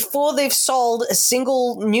means that before they've sold a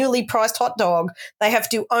single newly priced hot dog, they have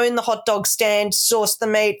to own the hot dog stand, source the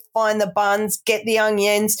meat, find the buns, get the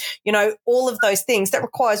onions, all of those things. That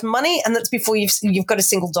requires money, and that's before you've got a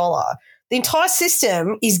single dollar. The entire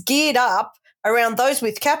system is geared up around those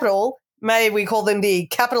with capital, may we call them the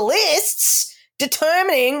capitalists,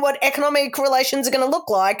 determining what economic relations are going to look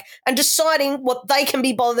like and deciding what they can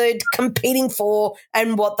be bothered competing for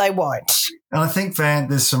and what they won't. And I think, Van,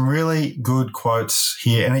 there's some really good quotes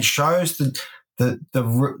here, and it shows the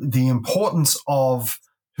importance of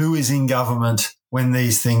who is in government when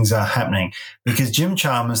these things are happening. Because Jim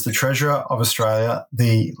Chalmers, the Treasurer of Australia,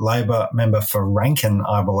 the Labor member for Rankin,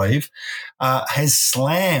 I believe, has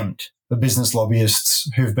slammed the business lobbyists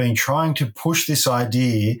who've been trying to push this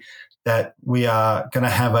idea that we are going to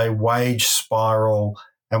have a wage spiral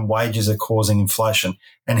and wages are causing inflation.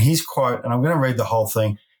 And his quote, and I'm going to read the whole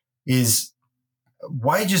thing, is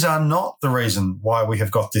wages are not the reason why we have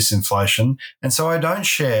got this inflation. And so I don't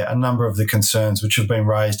share a number of the concerns which have been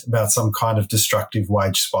raised about some kind of destructive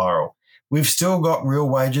wage spiral. We've still got real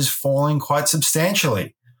wages falling quite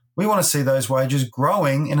substantially. We want to see those wages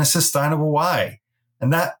growing in a sustainable way.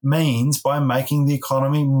 And that means by making the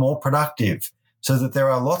economy more productive, so that there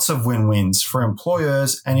are lots of win-wins for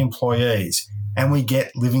employers and employees, and we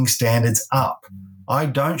get living standards up. I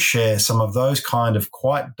don't share some of those kind of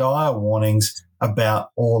quite dire warnings about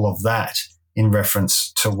all of that in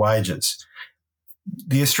reference to wages.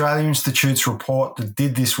 The Australia Institute's report that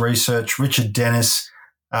did this research, Richard Dennis,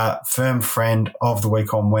 firm friend of the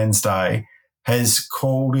Week on Wednesday, has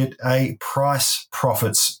called it a price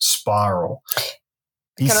profits spiral.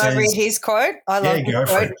 I read his quote? I love his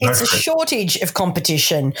quote. It's a shortage of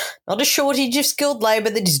competition, not a shortage of skilled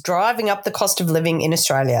labour that is driving up the cost of living in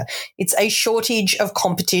Australia. It's a shortage of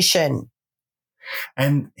competition.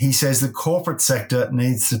 And he says the corporate sector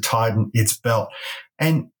needs to tighten its belt.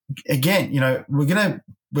 And again, we're going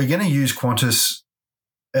to use Qantas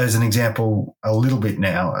as an example a little bit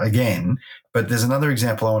now again, but there's another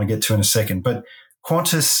example I want to get to in a second. But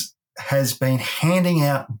Qantas has been handing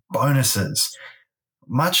out bonuses,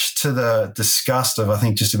 much to the disgust of, I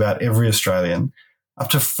think, just about every Australian. Up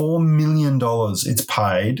to $4 million it's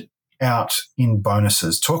paid out in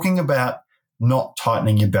bonuses. Talking about not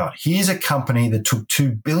tightening your belt. Here's a company that took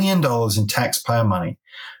 $2 billion in taxpayer money,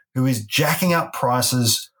 who is jacking up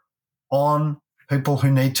prices on people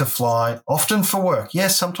who need to fly, often for work.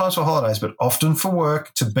 Yes, sometimes for holidays, but often for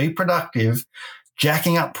work, to be productive.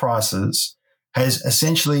 Jacking up prices has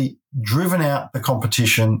essentially driven out the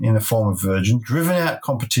competition in the form of Virgin, driven out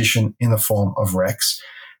competition in the form of Rex,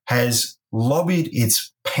 has lobbied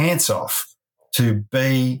its pants off to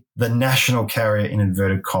be the national carrier in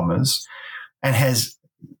inverted commas, and has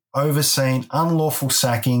overseen unlawful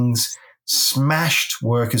sackings, smashed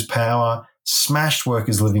workers' power, smashed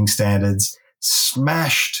workers' living standards,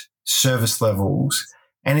 smashed service levels,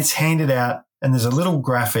 and it's handed out, and there's a little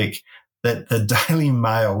graphic that the Daily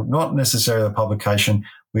Mail, not necessarily the publication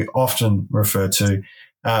we often refer to,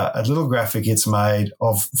 a little graphic it's made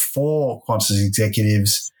of 4 Qantas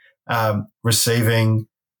executives receiving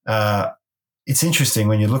it's interesting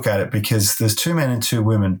when you look at it, because there's 2 men and 2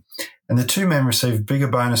 women, and the 2 men receive bigger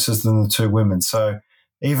bonuses than the 2 women. So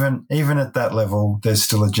even at that level, there's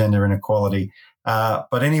still a gender inequality.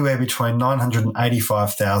 But anywhere between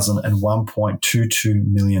 $985,000 and $1.22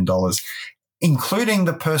 million, including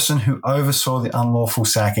the person who oversaw the unlawful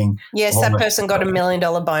sacking. Yes, that person got $1 million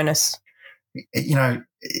bonus. You know,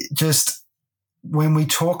 just when we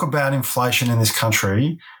talk about inflation in this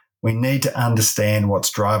country, we need to understand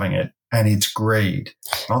what's driving it, and it's greed,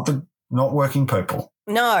 not working people.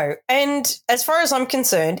 No. And as far as I'm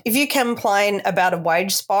concerned, if you complain about a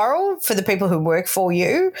wage spiral for the people who work for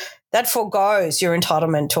you, that forgoes your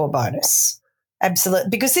entitlement to a bonus. Absolutely.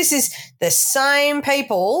 Because this is the same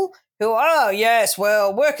people who, oh, yes,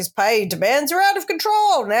 well, workers' pay demands are out of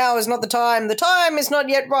control. Now is not the time. The time is not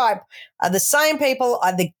yet ripe. Are the same people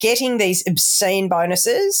either getting these obscene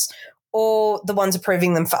bonuses or the ones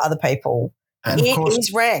approving them for other people? And it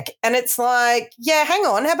is rank. And it's like, yeah, hang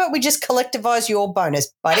on. How about we just collectivise your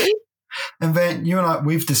bonus, buddy? And Van, you and I,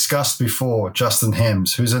 we've discussed before Justin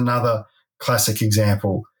Hems, who's another classic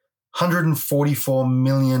example. $144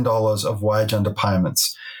 million of wage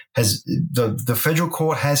underpayments. The federal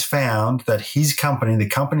court has found that his company, the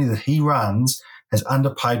company that he runs, has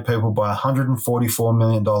underpaid people by $144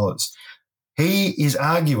 million. He is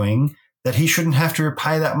arguing that he shouldn't have to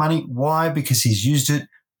repay that money. Why? Because he's used it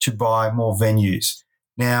to buy more venues.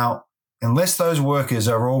 Now, unless those workers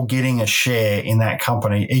are all getting a share in that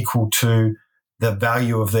company equal to the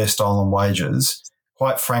value of their stolen wages,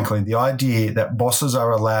 quite frankly, the idea that bosses are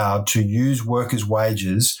allowed to use workers'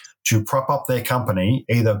 wages to prop up their company,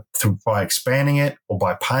 either by expanding it or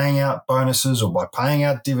by paying out bonuses or by paying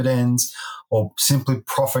out dividends or simply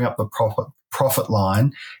propping up the profit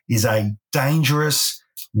line, is a dangerous,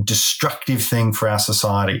 destructive thing for our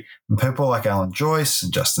society. And people like Alan Joyce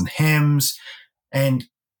and Justin Hems. And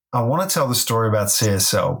I want to tell the story about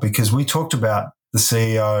CSL because we talked about the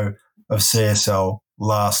CEO of CSL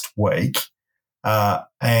last week.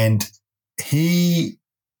 And his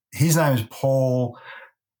name is Paul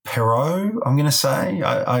Perreault, I'm going to say.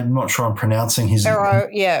 I'm not sure I'm pronouncing his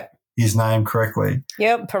name correctly.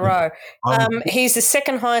 Yep, Perreault. He's the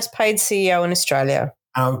second highest paid CEO in Australia.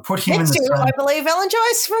 I would put him next in the to, same. I believe, Alan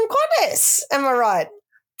Joyce from Qantas. Am I right?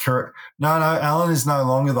 Correct. No, Alan is no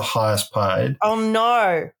longer the highest paid. Oh,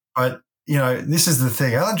 no. But, you know, this is the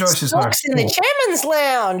thing. Alan Joyce is no fool. In the chairman's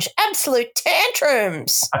lounge. Absolute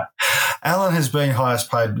tantrums. Alan has been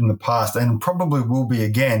highest paid in the past and probably will be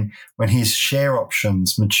again when his share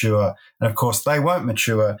options mature. And, of course, they won't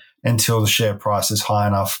mature until the share price is high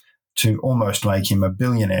enough to almost make him a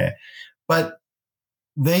billionaire. But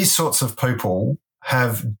these sorts of people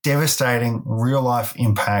have devastating real-life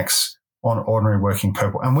impacts on ordinary working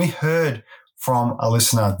people. And we heard from a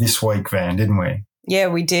listener this week, Van, didn't we? Yeah,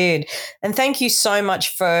 we did. And thank you so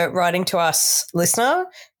much for writing to us, listener,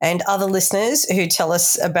 and other listeners who tell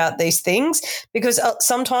us about these things, because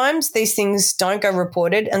sometimes these things don't go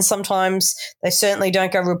reported and sometimes they certainly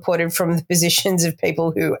don't go reported from the positions of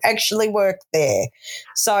people who actually work there.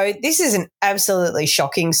 So this is an absolutely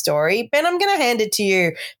shocking story. Ben, I'm going to hand it to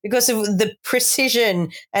you because of the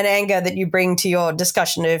precision and anger that you bring to your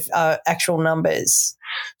discussion of actual numbers.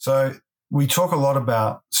 So we talk a lot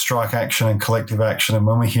about strike action and collective action, and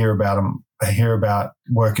when we hear about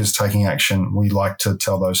workers taking action, we like to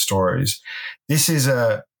tell those stories. This is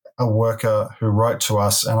a worker who wrote to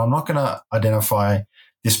us, and I'm not going to identify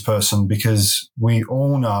this person because we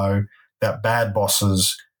all know that bad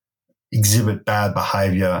bosses exhibit bad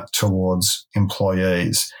behaviour towards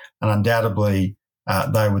employees. And undoubtedly,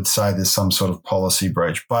 they would say there's some sort of policy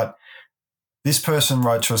breach. But this person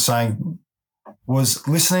wrote to us saying, was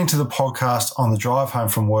listening to the podcast on the drive home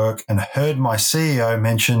from work and heard my CEO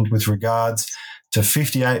mentioned with regards to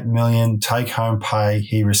 58 million take-home pay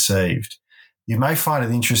he received. You may find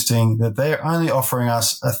it interesting that they're only offering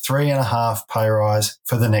us a 3.5 pay rise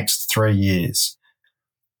for the next 3 years.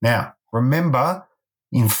 Now, remember,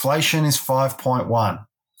 inflation is 5.1.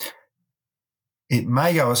 It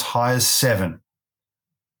may go as high as 7.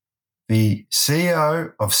 The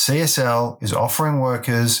CEO of CSL is offering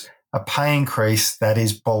workers a pay increase that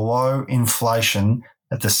is below inflation.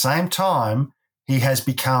 At the same time, he has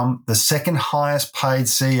become the second highest paid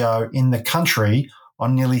CEO in the country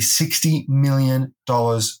on nearly $60 million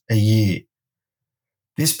a year.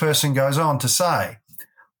 This person goes on to say,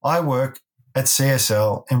 I work at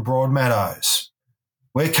CSL in Broadmeadows.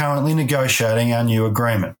 We're currently negotiating our new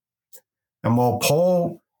agreement. And while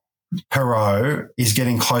Paul Perot is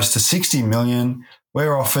getting close to 60 million,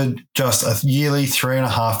 we're offered just a yearly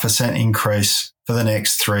 3.5% increase for the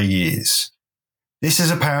next 3 years. This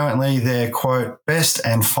is apparently their, quote, best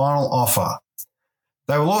and final offer.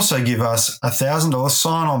 They will also give us a $1,000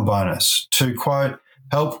 sign-on bonus to, quote,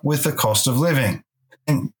 help with the cost of living,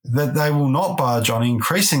 and that they will not budge on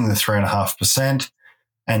increasing the 3.5%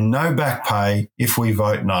 and no back pay if we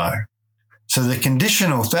vote no. So the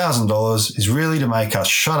conditional $1,000 is really to make us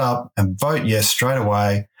shut up and vote yes straight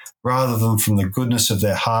away, rather than from the goodness of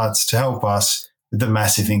their hearts to help us with the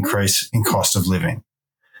massive increase in cost of living.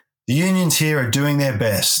 The unions here are doing their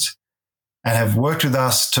best and have worked with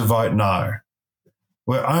us to vote no.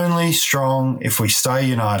 We're only strong if we stay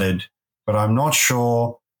united, but I'm not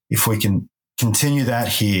sure if we can continue that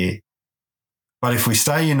here. But if we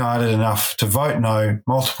stay united enough to vote no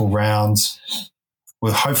multiple rounds,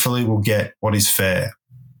 we'll get what is fair.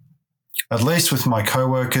 At least with my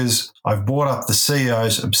co-workers, I've brought up the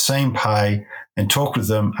CEO's obscene pay and talked with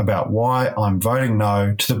them about why I'm voting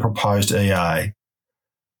no to the proposed EA.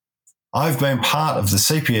 I've been part of the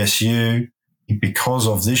CPSU because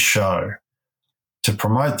of this show to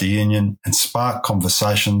promote the union and spark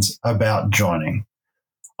conversations about joining.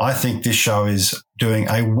 I think this show is doing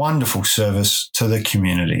a wonderful service to the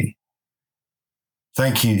community.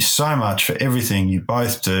 Thank you so much for everything you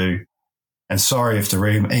both do. And sorry if the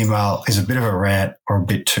email is a bit of a rant or a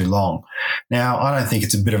bit too long. Now, I don't think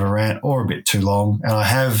it's a bit of a rant or a bit too long. And I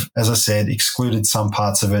have, as I said, excluded some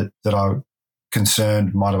parts of it that I'm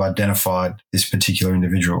concerned might have identified this particular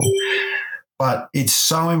individual. But it's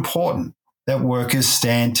so important that workers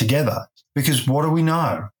stand together, because what do we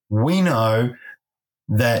know? We know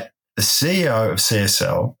that the CEO of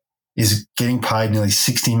CSL is getting paid nearly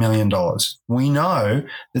 $60 million. We know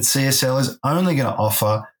that CSL is only going to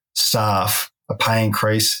offer staff a pay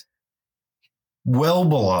increase well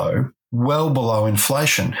below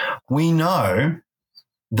inflation. We know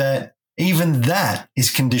that even that is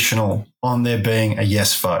conditional on there being a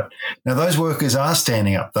yes vote. Now, those workers are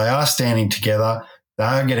standing up. They are standing together. They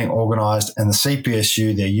are getting organised, and the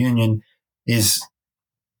CPSU, their union, is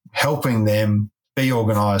helping them be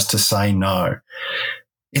organised to say no.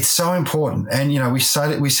 It's so important. And, we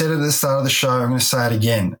said it at the start of the show. I'm going to say it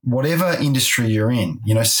again. Whatever industry you're in,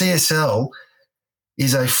 CSL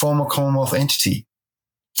is a former Commonwealth entity.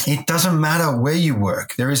 It doesn't matter where you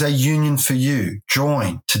work. There is a union for you.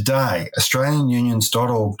 Join today,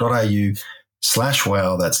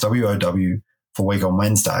 australianunions.org.au/WOW, that's WOW, for Week on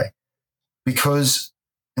Wednesday. Because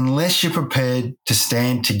unless you're prepared to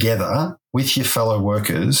stand together with your fellow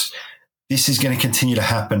workers, this is going to continue to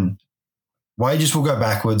happen. Wages will go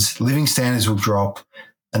backwards, living standards will drop,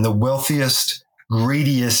 and the wealthiest,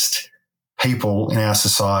 greediest people in our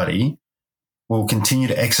society will continue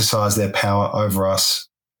to exercise their power over us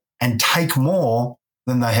and take more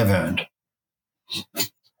than they have earned.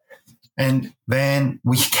 And Van,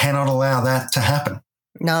 we cannot allow that to happen.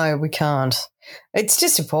 No, we can't. It's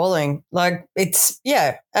just appalling. It's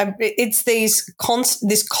this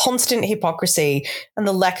constant hypocrisy and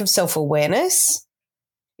the lack of self-awareness.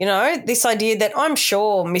 This idea that I'm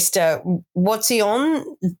sure Mr. What's he on?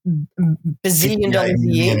 Bazillion dollars a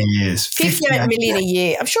year. 58 million a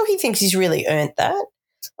year. I'm sure he thinks he's really earned that.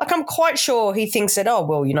 I'm quite sure he thinks that,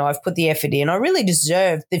 I've put the effort in. I really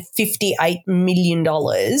deserve the $58 million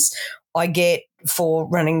I get for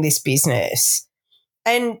running this business.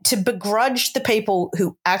 And to begrudge the people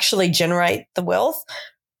who actually generate the wealth,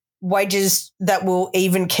 wages that will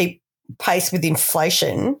even keep pace with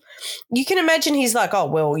inflation, you can imagine he's like,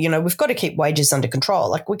 we've got to keep wages under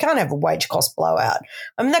control. We can't have a wage cost blowout.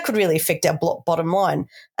 I mean, that could really affect our bottom line.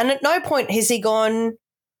 And at no point has he gone,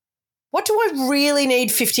 what do I really need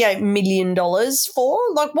 $58 million for?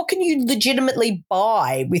 Like, what can you legitimately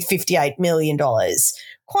buy with $58 million?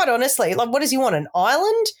 Quite honestly, like, what does he want, an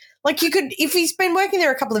island? Like, you could, if he's been working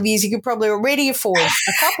there a couple of years, he could probably already afford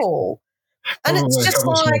a couple. And Probably it's a just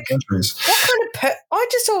couple of small like, countries. what kind of I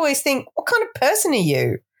just always think, what kind of person are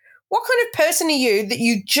you? What kind of person are you that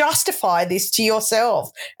you justify this to yourself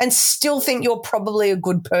and still think you're probably a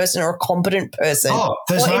good person or a competent person or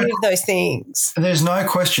any of those things? There's no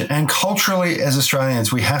question. And culturally, as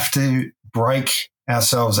Australians, we have to break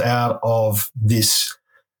ourselves out of this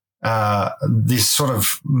sort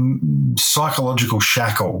of psychological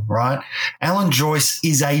shackle, right? Alan Joyce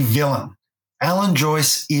is a villain. Alan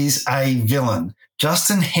Joyce is a villain.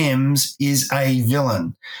 Justin Hems is a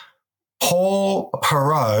villain. Paul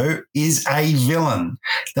Perot is a villain.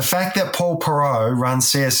 The fact that Paul Perot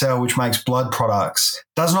runs CSL, which makes blood products,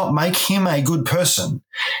 does not make him a good person.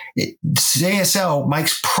 CSL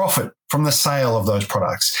makes profit from the sale of those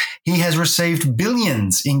products. He has received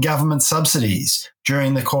billions in government subsidies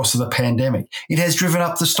during the course of the pandemic. It has driven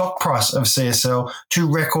up the stock price of CSL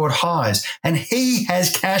to record highs, and he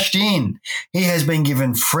has cashed in. He has been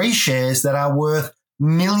given free shares that are worth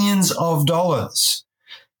millions of dollars.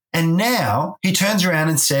 And now he turns around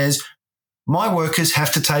and says, my workers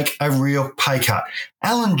have to take a real pay cut.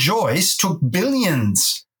 Alan Joyce took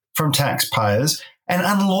billions from taxpayers and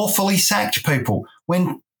unlawfully sacked people.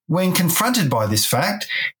 When confronted by this fact,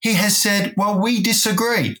 he has said, well, we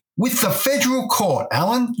disagree with the federal court.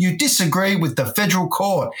 Alan, you disagree with the federal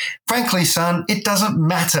court. Frankly, son, it doesn't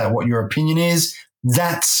matter what your opinion is.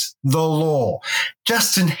 That's the law.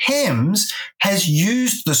 Justin Hems has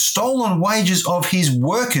used the stolen wages of his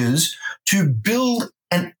workers to build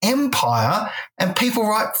an empire, and people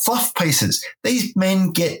write fluff pieces. These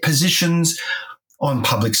men get positions on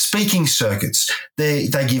public speaking circuits. They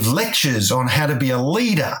give lectures on how to be a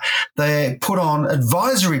leader. They put on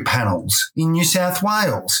advisory panels in New South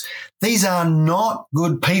Wales. These are not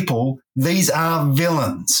good people. These are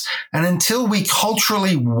villains. And until we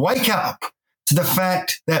culturally wake up to the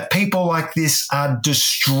fact that people like this are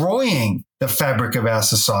destroying the fabric of our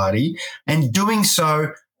society and doing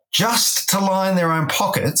so just to line their own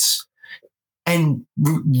pockets, and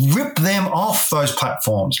rip them off those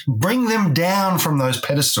platforms, bring them down from those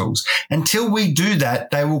pedestals. Until we do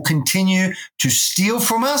that, they will continue to steal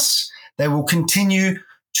from us. They will continue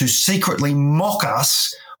to secretly mock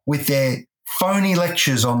us with their phony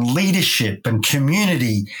lectures on leadership and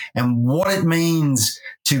community and what it means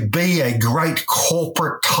to be a great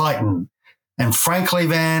corporate titan. And frankly,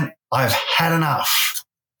 Van, I've had enough.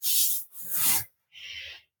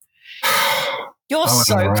 You're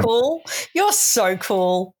so cool. You're so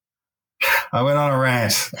cool. I went on a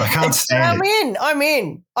rant. I can't stand it. I'm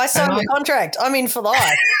in. I signed the contract. I'm in for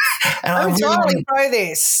life. And I'm totally pro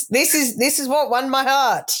this. This is what won my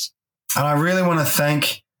heart. And I really want to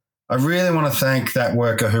thank that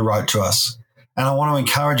worker who wrote to us. And I want to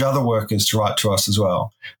encourage other workers to write to us as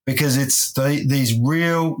well, because it's these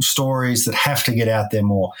real stories that have to get out there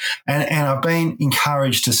more. And I've been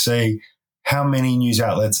encouraged to see how many news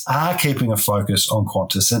outlets are keeping a focus on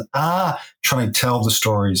Qantas and are trying to tell the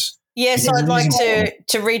stories. Yes, I'd like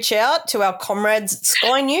to reach out to our comrades at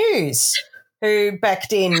Sky News who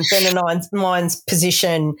backed in Ben and mine's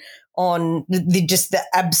position on the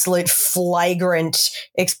absolute flagrant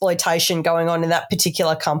exploitation going on in that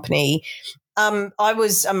particular company. I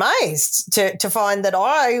was amazed to find that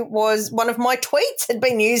one of my tweets had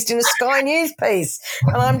been used in a Sky News piece.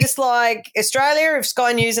 And I'm just like, Australia, if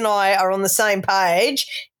Sky News and I are on the same page,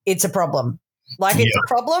 it's a problem.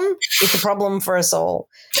 It's a problem for us all.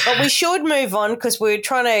 But we should move on because we're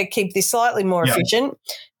trying to keep this slightly more efficient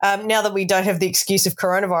now that we don't have the excuse of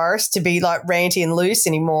coronavirus to be like ranty and loose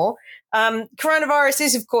anymore. Coronavirus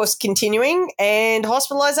is, of course, continuing and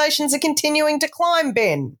hospitalizations are continuing to climb,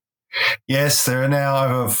 Ben. Yes, there are now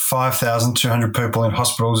over 5,200 people in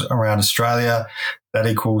hospitals around Australia. That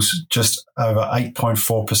equals just over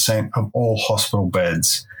 8.4% of all hospital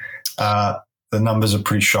beds. The numbers are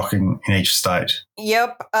pretty shocking in each state.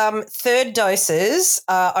 Yep. Third doses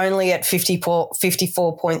are only at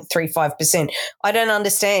 54.35%. I don't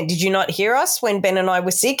understand. Did you not hear us when Ben and I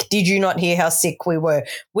were sick? Did you not hear how sick we were?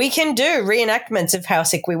 We can do reenactments of how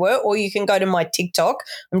sick we were, or you can go to my TikTok.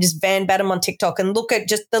 I'm just Van Badham on TikTok and look at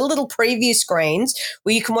just the little preview screens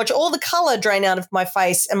where you can watch all the colour drain out of my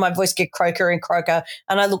face and my voice get croaker and croaker,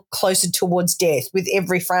 and I look closer towards death with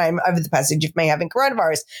every frame over the passage of me having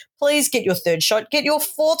coronavirus. Please get your third shot. Get your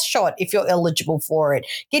fourth shot if you're eligible for it.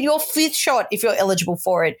 Get your fifth shot if you're eligible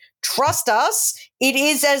for it. Trust us. It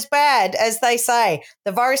is as bad as they say.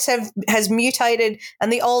 The virus has mutated,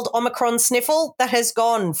 and the old Omicron sniffle, that has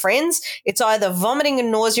gone, friends. It's either vomiting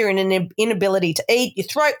and nausea and an inability to eat, your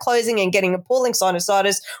throat closing and getting appalling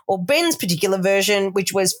sinusitis, or Ben's particular version,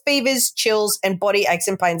 which was fevers, chills, and body aches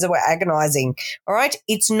and pains that were agonising. All right?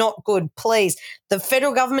 It's not good. Please. The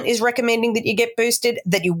federal government is recommending that you get boosted,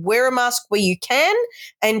 that you wear a mask where you can,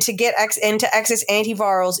 and to access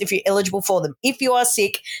antivirals if you're eligible for them. If you are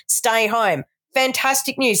sick, stay home.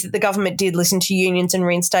 Fantastic news that the government did listen to unions and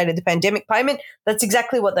reinstated the pandemic payment. That's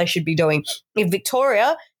exactly what they should be doing. In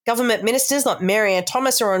Victoria, government ministers like Mary-Ann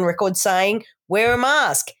Thomas are on record saying, wear a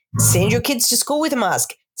mask, send your kids to school with a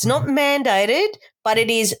mask. It's not mandated, but it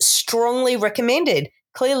is strongly recommended.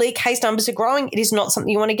 Clearly, case numbers are growing. It is not something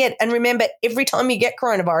you want to get. And remember, every time you get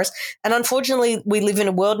coronavirus, and unfortunately we live in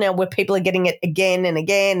a world now where people are getting it again and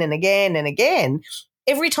again and again and again,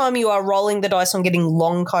 every time you are rolling the dice on getting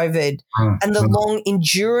long COVID and the long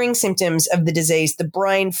enduring symptoms of the disease, the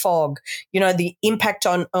brain fog, the impact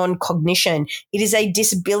on cognition, it is a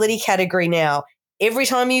disability category now. Every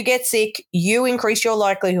time you get sick, you increase your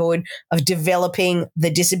likelihood of developing the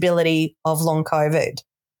disability of long COVID.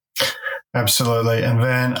 Absolutely. And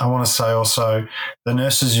Van, I want to say also the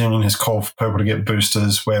Nurses Union has called for people to get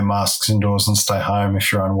boosters, wear masks indoors and stay home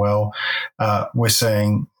if you're unwell. We're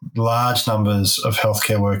seeing large numbers of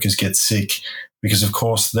healthcare workers get sick because, of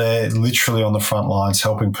course, they're literally on the front lines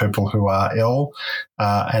helping people who are ill,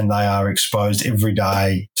 and they are exposed every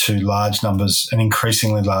day to large numbers and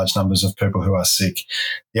increasingly large numbers of people who are sick.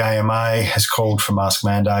 The AMA has called for mask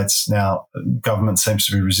mandates. Now, government seems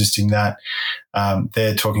to be resisting that.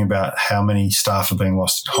 They're talking about how many staff are being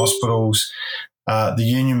lost in hospitals. The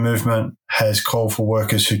union movement has called for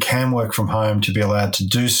workers who can work from home to be allowed to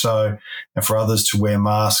do so, and for others to wear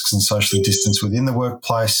masks and socially distance within the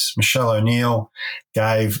workplace. Michelle O'Neill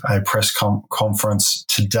gave a press conference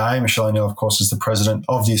today. Michelle O'Neill, of course, is the president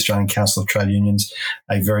of the Australian Council of Trade Unions,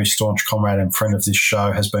 a very staunch comrade and friend of this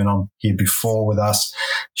show, has been on here before with us.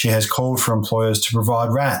 She has called for employers to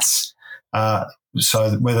provide RATs,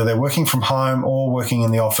 so whether they're working from home or working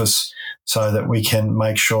in the office, so that we can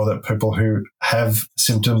make sure that people who have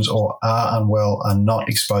symptoms or are unwell are not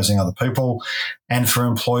exposing other people, and for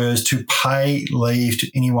employers to pay leave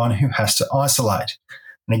to anyone who has to isolate.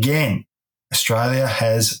 And again, Australia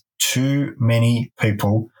has too many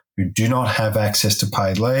people who do not have access to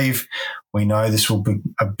paid leave. We know this will be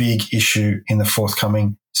a big issue in the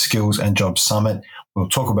forthcoming Skills and Jobs Summit. We'll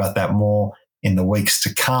talk about that more in the weeks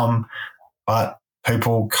to come. But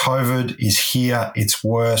people, COVID is here. It's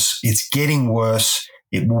worse. It's getting worse.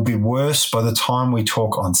 It will be worse by the time we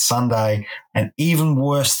talk on Sunday, and even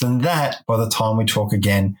worse than that by the time we talk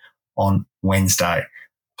again on Wednesday.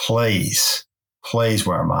 Please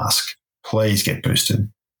wear a mask. Please get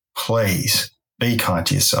boosted. Please be kind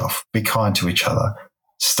to yourself. Be kind to each other.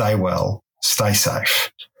 Stay well. Stay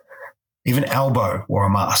safe. Even Albo wore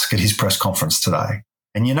a mask at his press conference today.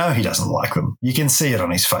 And he doesn't like them. You can see it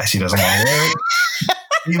on his face. He doesn't want to wear it.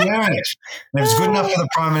 He's wearing it. And if it's good enough for the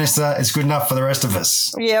Prime Minister, it's good enough for the rest of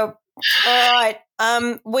us. Yep. All right.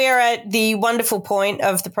 We're at the wonderful point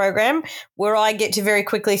of the program where I get to very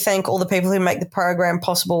quickly thank all the people who make the program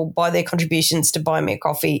possible by their contributions to Buy Me a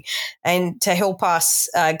Coffee and to help us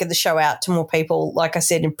get the show out to more people, like I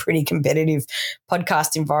said, in a pretty competitive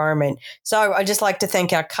podcast environment. So I'd just like to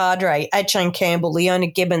thank our cadre at Shane Campbell, Leona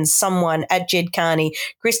Gibbons, Someone, at Jed Carney,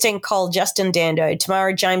 Christine Cole, Justin Dando,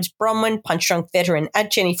 Tamara James Bronwyn, Punch Drunk Veteran,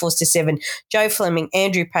 at Jenny Forster 7, Joe Fleming,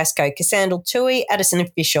 Andrew Pascoe, Cassandra Tui, Addison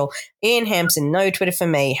Official, Ian Hampson, no Twitter for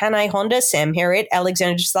me, Hannah Honda, Sam Harriet,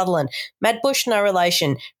 Alexander Sutherland, Matt Bush, no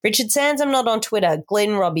relation, Richard Sands, I'm not on Twitter,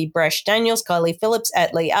 Glenn Robbie, Brash Daniels, Kylie Phillips,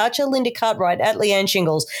 at Lee Archer, Linda Cartwright, at Leanne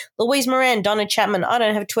Shingles, Louise Moran, Donna Chapman, I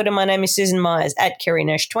don't have Twitter, my name is Susan Myers, at Kerry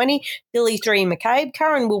Nash 20, Billy 3 McCabe,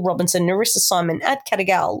 Karen Will Robinson, Narissa Simon, at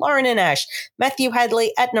Catagal, Lauren and Ash, Matthew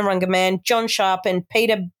Hadley, at Narunga Man, John Sharpen,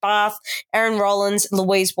 Peter Bath, Aaron Rollins,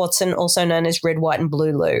 Louise Watson, also known as Red, White and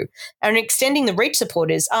Blue Lou. And extending the reach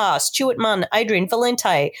supporters are Stuart Munn, Adrian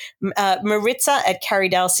Valente, Maritza at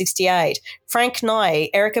Carrydale 68, Frank Nye,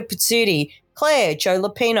 Erica Pizzuti, Claire, Joe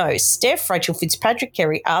Lapino, Steph, Rachel Fitzpatrick,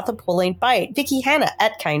 Kerry Arthur, Pauline Bate, Vicky Hannah,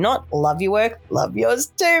 at K-Not, love your work, love yours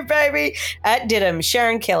too, baby, at Didham,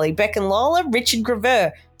 Sharon Kelly, Beck and Lola, Richard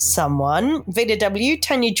Graver, someone: Vita W,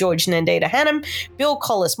 Tanya George, Nandita Hannum, Bill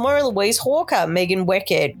Collis, Moira Louise Hawker, Megan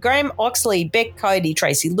Weckett, Graham Oxley, Beck Cody,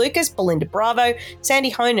 Tracy Lucas, Belinda Bravo, Sandy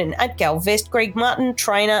Honan, at Gal Vest, Greg Martin,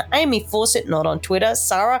 Trainer, Amy Fawcett, not on Twitter,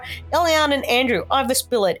 Sarah, Eliane and Andrew, Ivor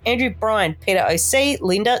Spillett, Andrew Bryan, Peter OC,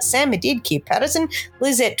 Linda, Sam Madid, Keir Patterson,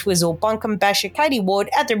 Lizette Twizzle, Bunkum Basher, Katie Ward,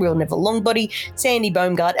 at The Real Neville Longbody, Sandy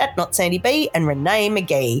Baumgart, at Not Sandy B, and Renee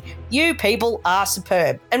McGee. You people are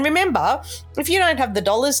superb. And remember, if you don't have the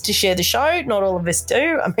dollars to share the show, not all of us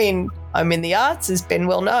do. I mean, I'm in the arts, as Ben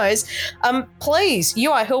well knows. Please,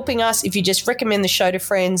 you are helping us if you just recommend the show to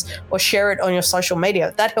friends or share it on your social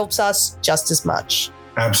media. That helps us just as much.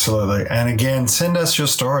 Absolutely. And again, send us your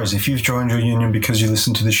stories. If you've joined your union because you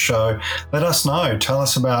listen to this show, let us know. Tell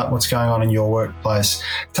us about what's going on in your workplace.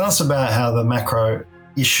 Tell us about how the macro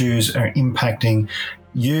issues are impacting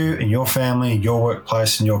you and your family, your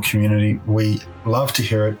workplace and your community. We love to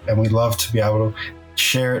hear it, and we love to be able to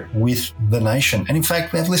share it with the nation. And in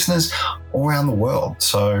fact, we have listeners all around the world.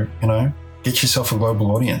 So, get yourself a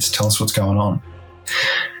global audience. Tell us what's going on.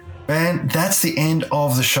 And that's the end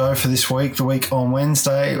of the show for this week, the week on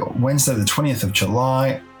Wednesday the 20th of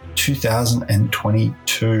July,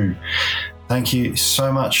 2022. Thank you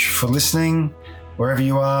so much for listening, wherever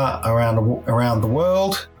you are around the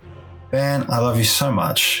world. Ben, I love you so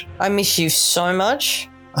much. I miss you so much.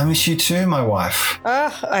 I miss you too, my wife.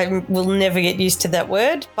 I will never get used to that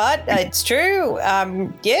word, but it's true.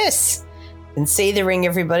 Yes. You can see the ring,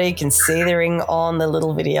 everybody. You can see the ring on the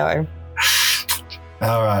little video.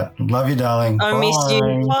 All right. Love you, darling. I miss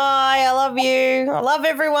you. Bye. I love you. I love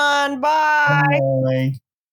everyone. Bye. Bye.